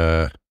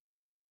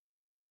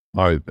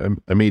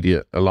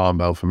alarm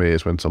bell for me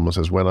is when someone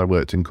says, when I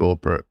worked in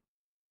corporate.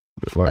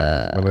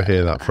 Like, when I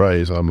hear that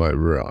phrase, I'm like,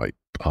 right,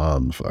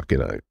 I'm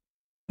fucking out.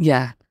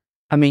 Yeah.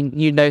 I mean,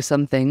 you know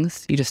some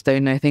things, you just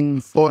don't know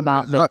things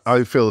about them.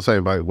 I feel the same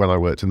about when I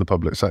worked in the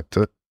public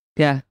sector.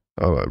 Yeah.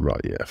 I'm like, right,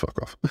 yeah, fuck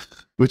off.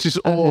 Which is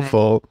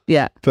awful.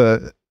 Yeah.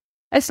 But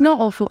it's not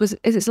awful because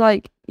it's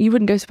like you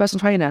wouldn't go to a personal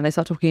trainer and they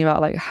start talking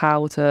about like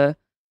how to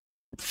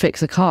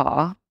fix a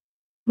car,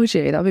 would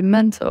you? That would be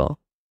mental.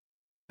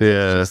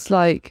 Yeah. It's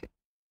like,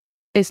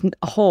 it's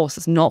a horse,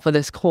 it's not for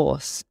this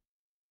course.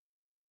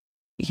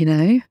 You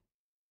know?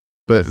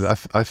 But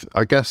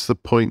I guess the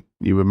point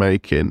you were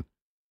making,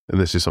 and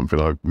this is something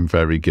I've been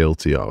very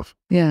guilty of,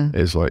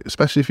 is like,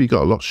 especially if you've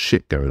got a lot of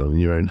shit going on in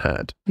your own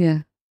head,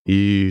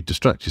 you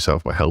distract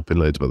yourself by helping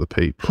loads of other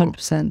people.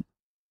 100%.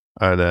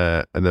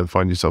 And then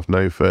find yourself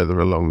no further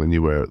along than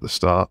you were at the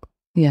start.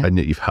 Yeah. And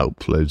yet you've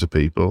helped loads of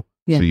people.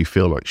 Yeah. So you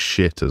feel like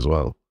shit as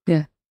well.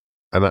 Yeah.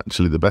 And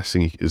actually the best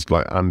thing is,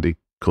 like Andy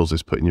calls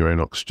this, putting your own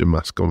oxygen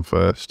mask on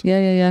first.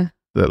 Yeah.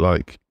 That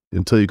like,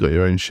 until you've got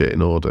your own shit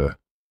in order,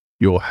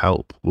 your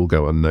help will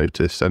go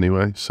unnoticed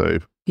anyway. So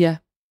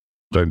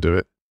don't do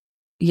it.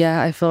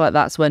 Yeah, I feel like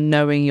that's when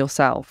knowing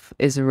yourself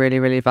is a really,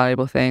 really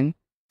valuable thing.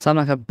 So I'm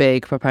like a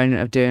big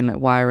proponent of doing like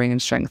wiring and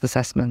strength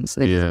assessments.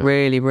 It's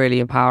really, really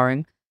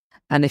empowering.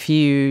 And if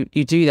you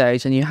do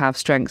those and you have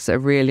strengths that are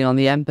really on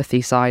the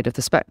empathy side of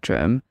the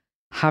spectrum,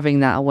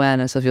 having that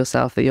awareness of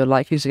yourself that you're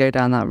likely to go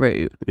down that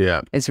route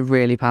is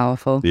really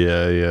powerful.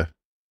 Yeah,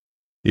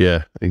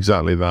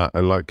 exactly that.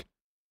 And like,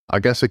 I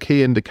guess a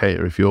key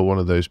indicator if you're one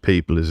of those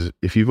people is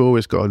if you've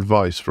always got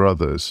advice for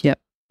others, but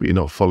you're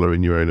not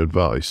following your own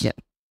advice,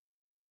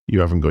 you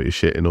haven't got your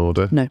shit in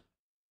order. No.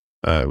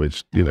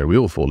 Which, you know, we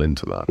all fall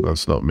into that.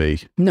 That's not me.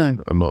 No.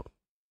 I'm not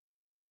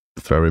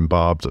throwing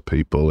barbs at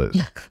people.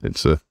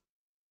 It's a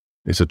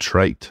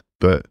trait.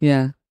 But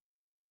I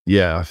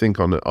think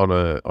on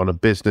a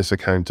business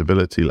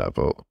accountability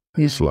level,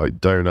 it's like,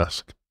 don't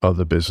ask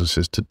other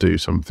businesses to do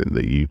something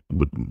that you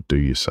wouldn't do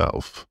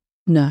yourself.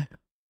 No.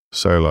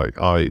 So like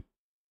one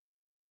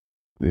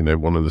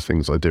of the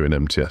things I do in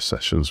MTS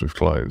sessions with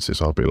clients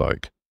is I'll be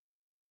like,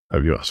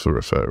 have you asked for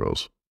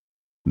referrals?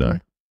 No.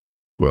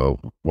 Well,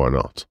 why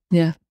not?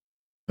 Yeah.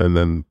 And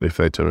then if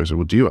they turn around and say,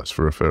 well, do you ask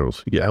for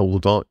referrals? Yeah, all the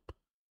time.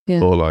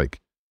 Yeah. Or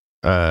like,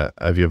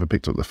 have you ever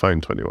picked up the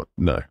phone to anyone?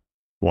 No.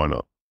 Why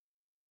not?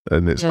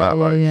 And it's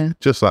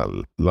just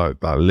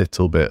that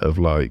little bit of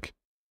like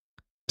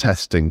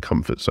testing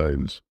comfort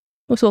zones.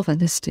 What's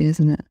authenticity,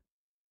 isn't it?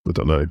 I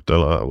don't know.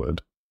 Don't like that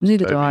word.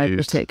 Neither do I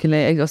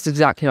particularly. That's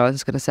exactly what I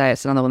was going to say.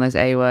 It's another one of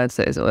those A words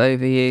that is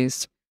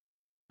overused.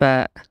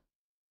 But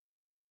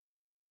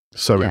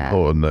so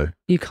important though.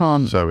 You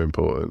can't. So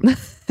important.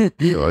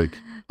 Like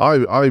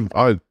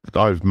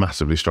I've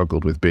massively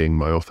struggled with being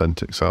my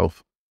authentic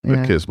self.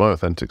 Because my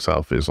authentic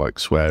self is like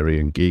sweary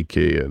and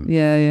geeky and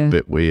a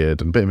bit weird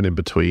and a bit of an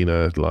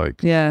in-betweener,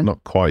 like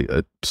not quite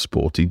a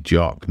sporty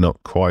jock,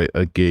 not quite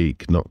a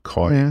geek, not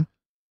quite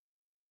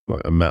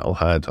like a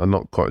metalhead. I'm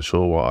not quite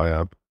sure what I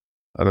am.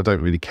 And I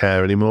don't really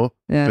care anymore.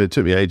 Yeah. But it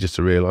took me ages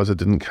to realise I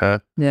didn't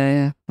care.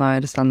 Yeah. I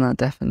understand that,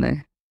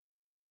 definitely.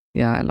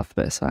 Yeah, I love a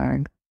bit of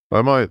swearing.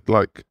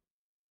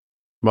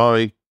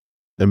 My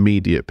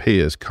immediate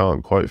peers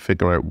can't quite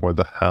figure out why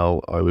the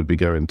hell I would be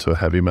going to a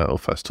heavy metal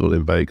festival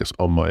in Vegas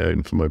on my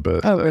own for my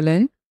birthday. Oh,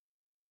 really?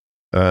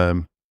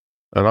 And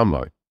I'm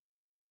like,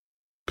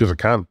 because I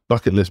can.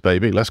 Bucket list,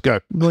 baby. Let's go.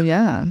 Well,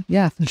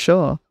 yeah, for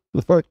sure.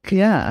 Like,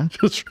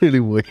 just really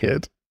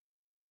weird.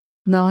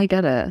 No, I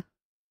get it.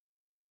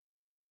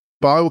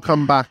 But I will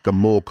come back a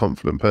more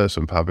confident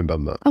person for having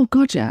done that. Oh,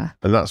 God, yeah.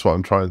 And that's what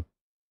I'm trying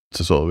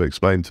to sort of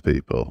explain to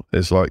people.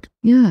 It's like,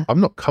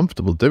 I'm not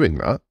comfortable doing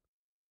that.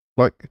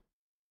 Like,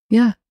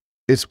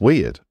 it's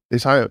weird.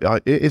 It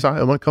is out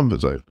of my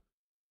comfort zone.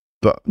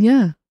 But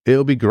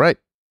it'll be great.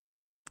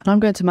 And I'm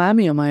going to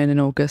Miami on my own in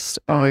August.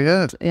 Oh,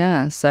 yeah.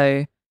 Yeah,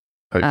 so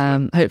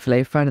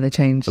hopefully Friday they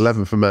change.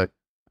 11th of May.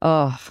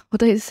 Oh, what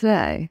date is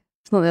today?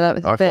 It's not the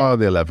 11th. I fly on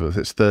the 11th.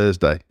 It's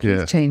Thursday.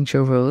 Please change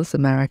your rules,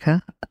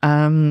 America.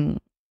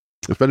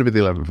 It's better be the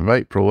 11th of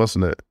April,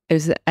 wasn't it? It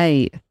was the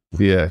 8th.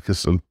 Yeah,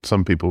 because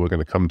some people were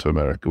going to come to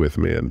America with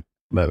me and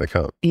no, they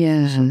can't.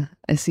 Yeah.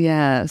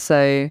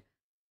 So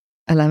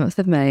 11th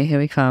of May, here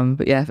we come.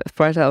 But yeah, if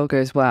Friday all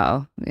goes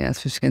well,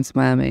 it's just going to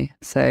Miami.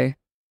 So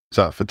is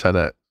that for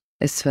 10X?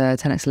 It's for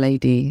 10X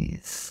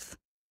ladies.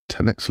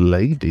 10X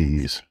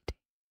ladies?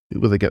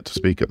 Will they get to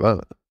speak at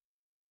that?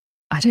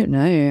 I don't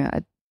know.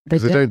 They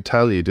don't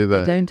tell you, do they?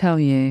 They don't tell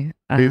you.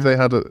 Who have they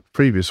had at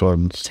previous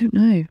ones? I don't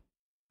know.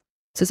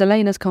 So it's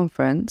Elena's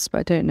conference, but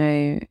I don't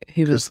know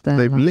who was there.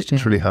 They've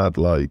literally had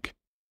like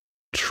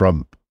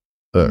Trump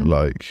at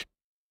like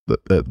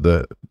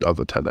the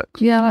other 10X.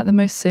 Yeah, like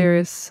the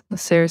serious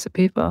of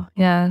people.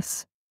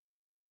 Yes.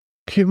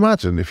 Can you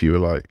imagine if you were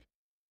like,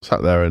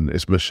 sat there and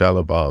it's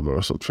Michelle Obama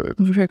or something. It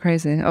would be pretty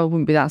crazy. I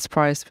wouldn't be that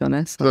surprised, to be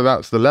honest. So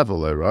that's the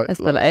level though, right? It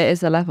is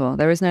the level.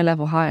 There is no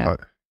level higher.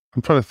 Like,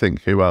 I'm trying to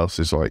think who else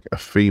is like a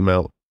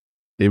female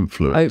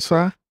influencer.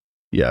 Oprah.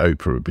 Yeah,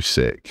 Oprah would be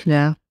sick.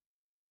 Yeah.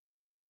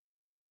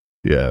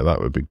 Yeah, that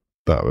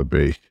would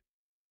be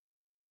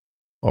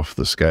off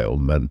the scale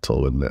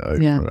mental, wouldn't it,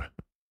 Oprah? Yeah.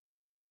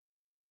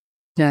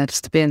 Yeah,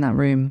 just to be in that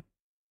room.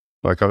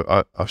 Like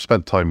I've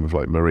spent time with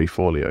like Marie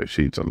Forleo.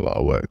 She's done a lot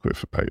of work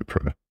with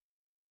Oprah.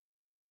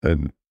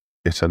 And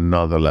it's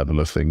another level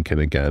of thinking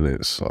again.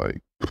 It's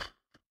like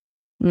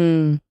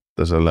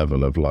there's a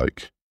level of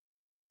like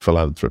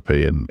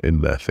philanthropy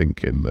in their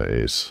thinking that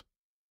is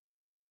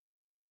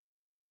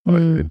like,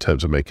 in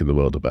terms of making the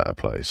world a better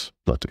place.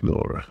 Not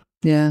ignore her.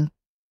 Yeah.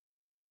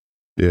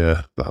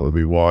 Yeah, that would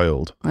be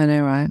wild. I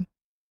know, right?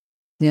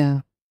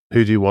 Yeah.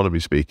 Who do you want to be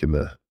speaking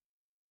there?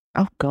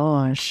 Oh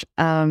gosh.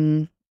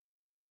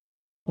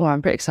 Well,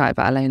 I'm pretty excited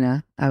about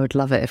Elena. I would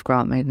love it if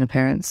Grant made an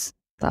appearance.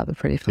 That would be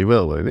pretty fun. He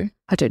will, won't he?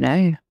 I don't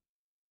know.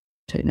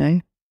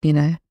 You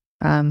know.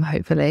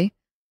 Hopefully.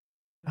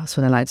 I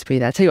also would like to be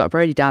there. Tell you what,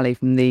 Brody Daly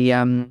from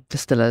the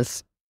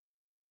Distillers.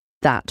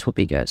 That would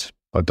be good.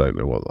 I don't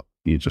know what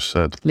you just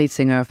said. Lead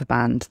singer of the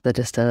band, the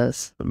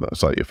Distillers. And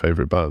that's like your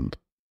favourite band?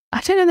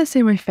 I don't know if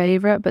they're my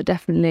favourite, but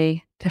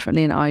definitely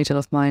an idol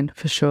of mine,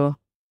 for sure.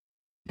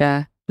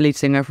 Yeah. Lead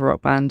singer of a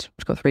rock band.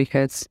 She's got 3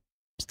 kids.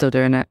 Still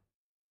doing it.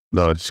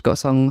 Nice. She's got a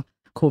song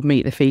called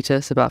Meet the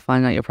Fetus about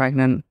finding out you're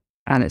pregnant.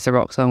 And it's a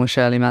rock song with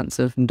Shirley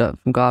Manson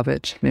from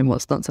Garbage. I mean,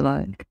 what's not to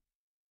like?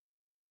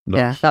 Nice.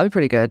 Yeah, that would be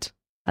pretty good.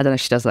 I don't know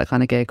if she does that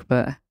kind of gig,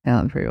 but yeah,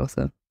 that would be pretty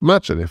awesome.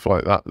 Imagine if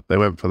like that, they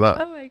went for that.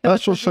 Oh my God,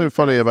 that's what's so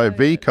funny about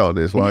VCon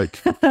is like,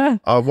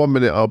 1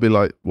 minute I'll be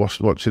like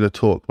watching a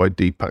talk by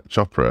Deepak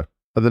Chopra,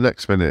 and the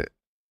next minute,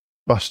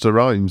 Busta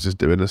Rhymes is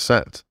doing a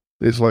set.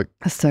 It's like,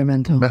 that's so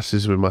mental.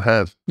 Messes with my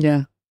head.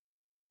 Yeah.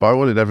 But I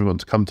wanted everyone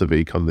to come to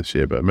VCon this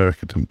year, but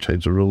America didn't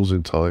change the rules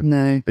in time.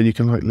 No. And you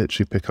can like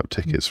literally pick up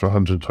tickets for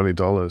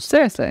 $120.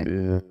 Seriously?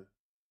 Yeah.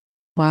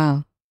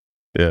 Wow.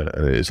 Yeah,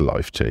 and it is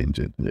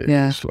life-changing.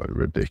 Yeah. It's like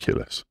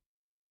ridiculous.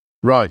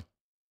 Right.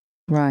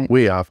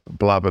 We have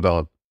blabbered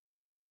on.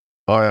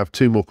 I have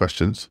 2 more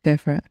questions. Go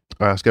for it.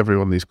 I ask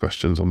everyone these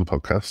questions on the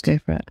podcast. Go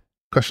for it.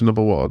 Question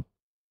number 1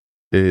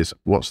 is,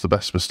 what's the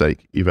best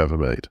mistake you've ever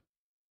made?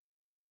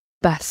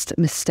 Best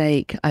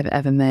mistake I've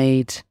ever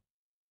made.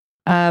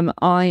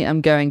 I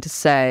am going to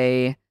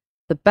say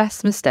the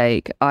best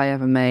mistake I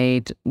ever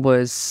made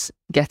was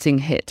getting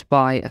hit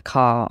by a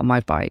car on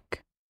my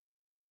bike.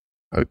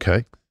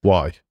 Okay.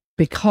 Why?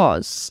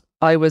 Because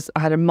I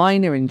had a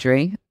minor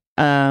injury.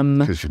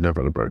 Because you've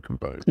never had a broken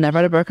bone. Never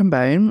had a broken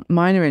bone.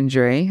 Minor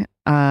injury.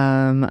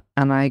 And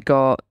I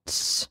got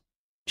just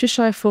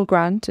shy of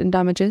 $4,000 in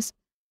damages.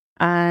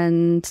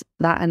 And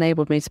that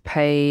enabled me to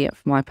pay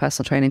for my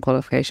personal training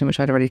qualification, which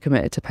I'd already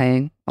committed to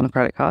paying on a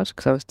credit card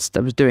because I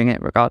was doing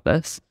it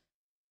regardless.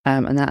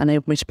 And that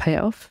enabled me to pay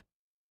it off.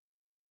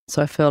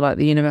 So I feel like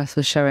the universe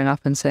was showing up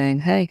and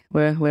saying, "Hey,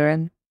 we're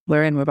we're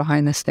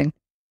behind this thing."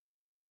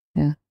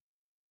 Yeah.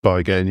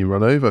 By getting you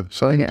run over,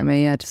 By getting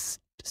me, yeah,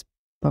 just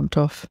bumped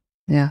off.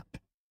 Yeah.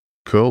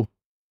 Cool.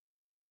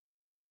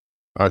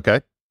 Okay.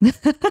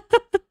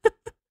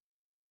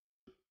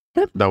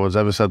 No one's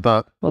ever said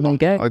that. Well, there you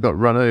go. I got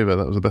run over.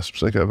 That was the best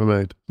mistake I ever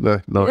made. No,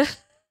 nice.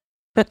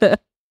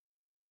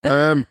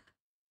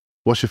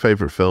 What's your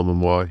favourite film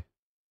and why?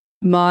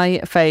 My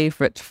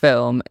favourite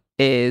film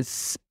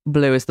is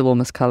Blue is the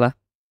Warmest Colour.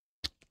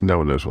 No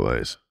one knows what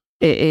that is.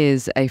 It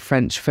is a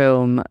French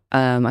film.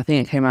 I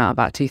think it came out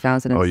about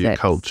 2006. Oh, you're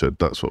cultured.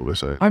 That's what we're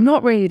saying. I'm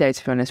not really, though,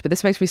 to be honest, but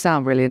this makes me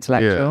sound really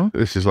intellectual. Yeah,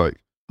 this is like,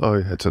 oh,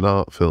 it's an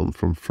art film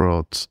from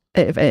France.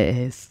 It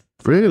is.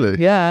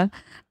 Really? Yeah.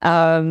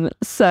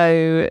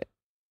 So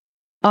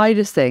I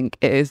just think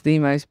it is the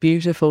most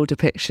beautiful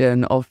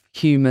depiction of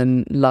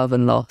human love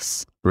and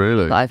loss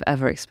that I've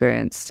ever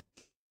experienced.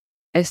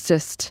 It's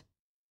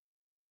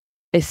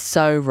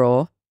so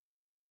raw.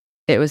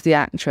 It was the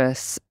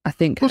actress, I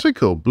think. What's it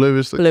called? Blue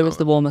is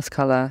the Warmest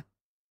Colour.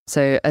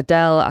 So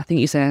Adele, I think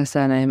you say her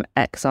surname,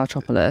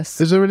 Exarchopoulos.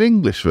 Is there an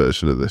English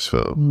version of this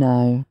film?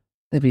 No.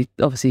 Maybe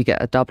obviously you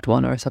get a dubbed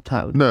one or a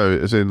subtitled. No,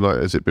 as in like,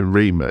 has it been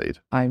remade?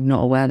 I'm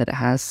not aware that it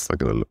has. I'm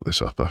going to look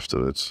this up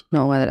afterwards.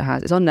 Not aware that it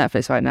has. It's on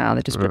Netflix right now.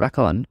 They just put it back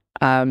on.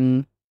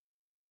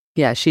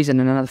 Yeah, she's in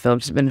another film.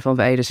 She's been in a film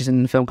for ages. She's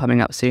in a film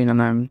coming up soon,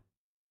 and I'm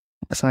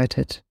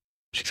excited.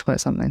 She's quite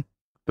something.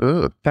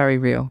 Oh. Very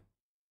real.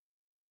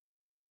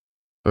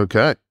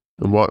 Okay.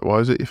 And why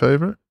is it your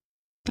favourite?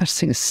 I just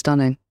think it's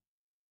stunning.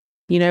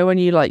 You know, when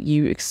you're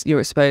exposed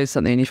to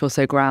something and you feel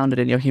so grounded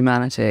in your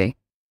humanity,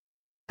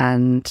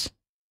 and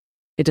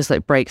it just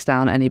like breaks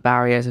down any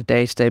barriers of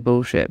day-to-day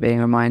bullshit, being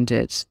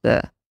reminded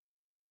that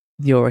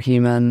you're a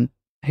human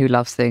who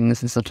loves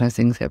things and sometimes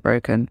things get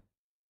broken.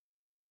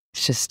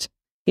 It's just,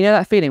 you know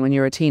that feeling when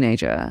you're a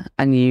teenager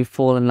and you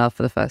fall in love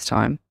for the first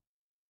time?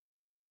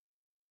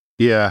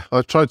 Yeah,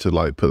 I've tried to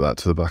like put that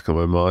to the back of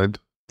my mind.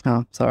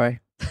 Oh, sorry.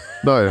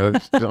 No,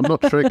 I'm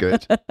not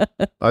triggered.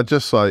 I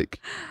just I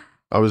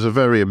was a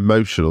very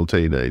emotional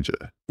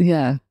teenager.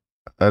 Yeah.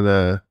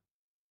 And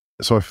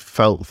so I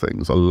felt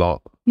things a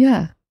lot.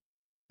 Yeah.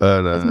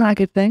 And Isn't that a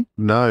good thing?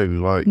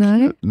 no,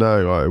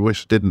 I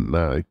wish I didn't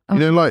now. Oh, you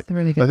know, like, that's a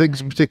really good I think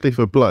thing. particularly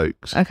for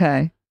blokes,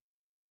 Okay.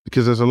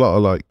 because there's a lot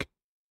of like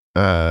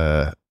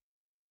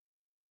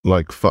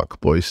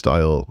fuckboy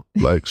style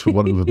blokes, for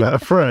want of a better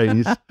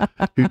phrase,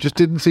 who just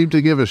didn't seem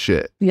to give a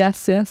shit.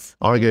 Yes.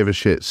 I gave a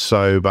shit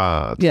so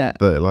bad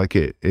that like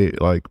it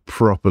like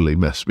properly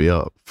messed me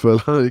up for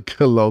like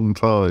a long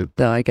time.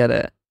 No, I get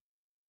it.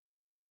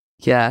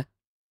 Yeah.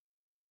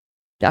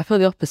 Yeah, I feel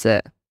the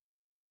opposite.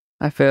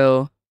 I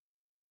feel,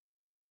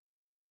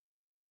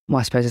 well,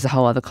 I suppose there's a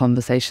whole other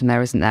conversation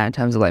there, isn't there, in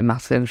terms of like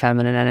masculine and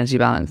feminine energy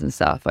balance and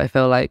stuff. I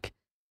feel like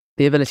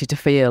the ability to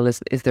feel is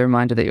the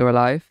reminder that you're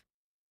alive.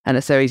 And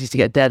it's so easy to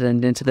get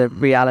deadened into the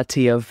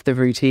reality of the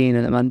routine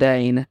and the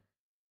mundane.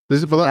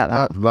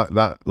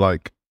 That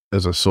like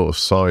as a sort of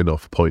sign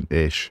off point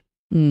ish.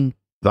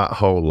 That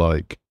whole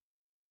like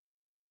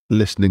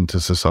listening to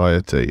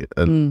society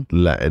and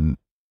letting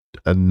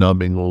and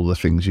numbing all the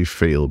things you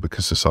feel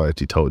because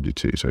society told you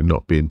to. So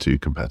not being too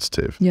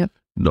competitive.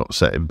 Not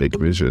setting big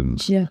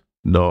visions.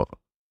 Not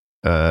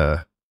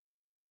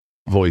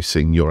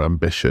voicing your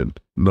ambition.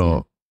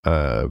 Not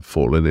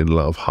falling in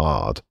love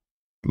hard.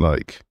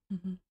 Like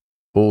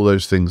all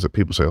those things that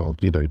people say, oh,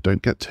 you know,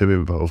 don't get too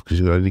involved because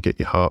you'll only get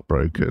your heart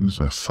broken.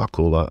 So fuck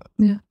all that.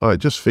 Like,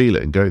 just feel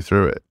it and go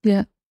through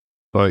it.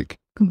 Like,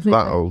 completely.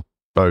 That'll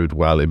bode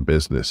well in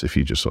business if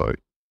you just like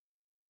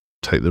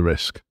take the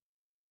risk.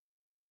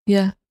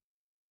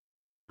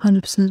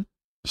 100%.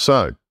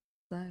 So,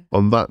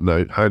 on that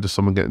note, how does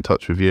someone get in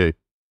touch with you?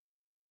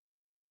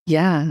 So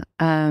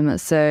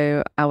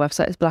our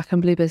website is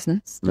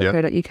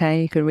blackandbluebusiness.co.uk.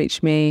 You can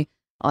reach me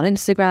on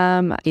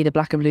Instagram, either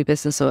Black and Blue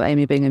Business or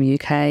Amy Bingham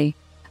UK,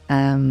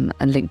 and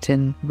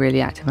LinkedIn,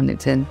 really active on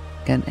LinkedIn.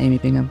 Again, Amy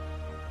Bingham.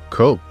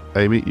 Cool.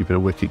 Amy, you've been a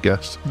wicked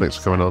guest. Thanks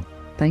for coming on.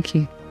 Thank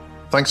you.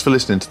 Thanks for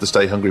listening to the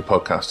Stay Hungry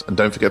podcast, and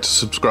don't forget to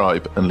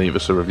subscribe and leave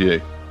us a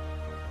review.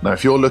 Now,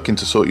 if you're looking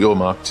to sort your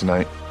marketing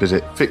out,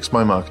 visit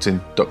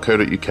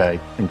fixmymarketing.co.uk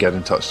and get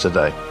in touch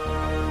today.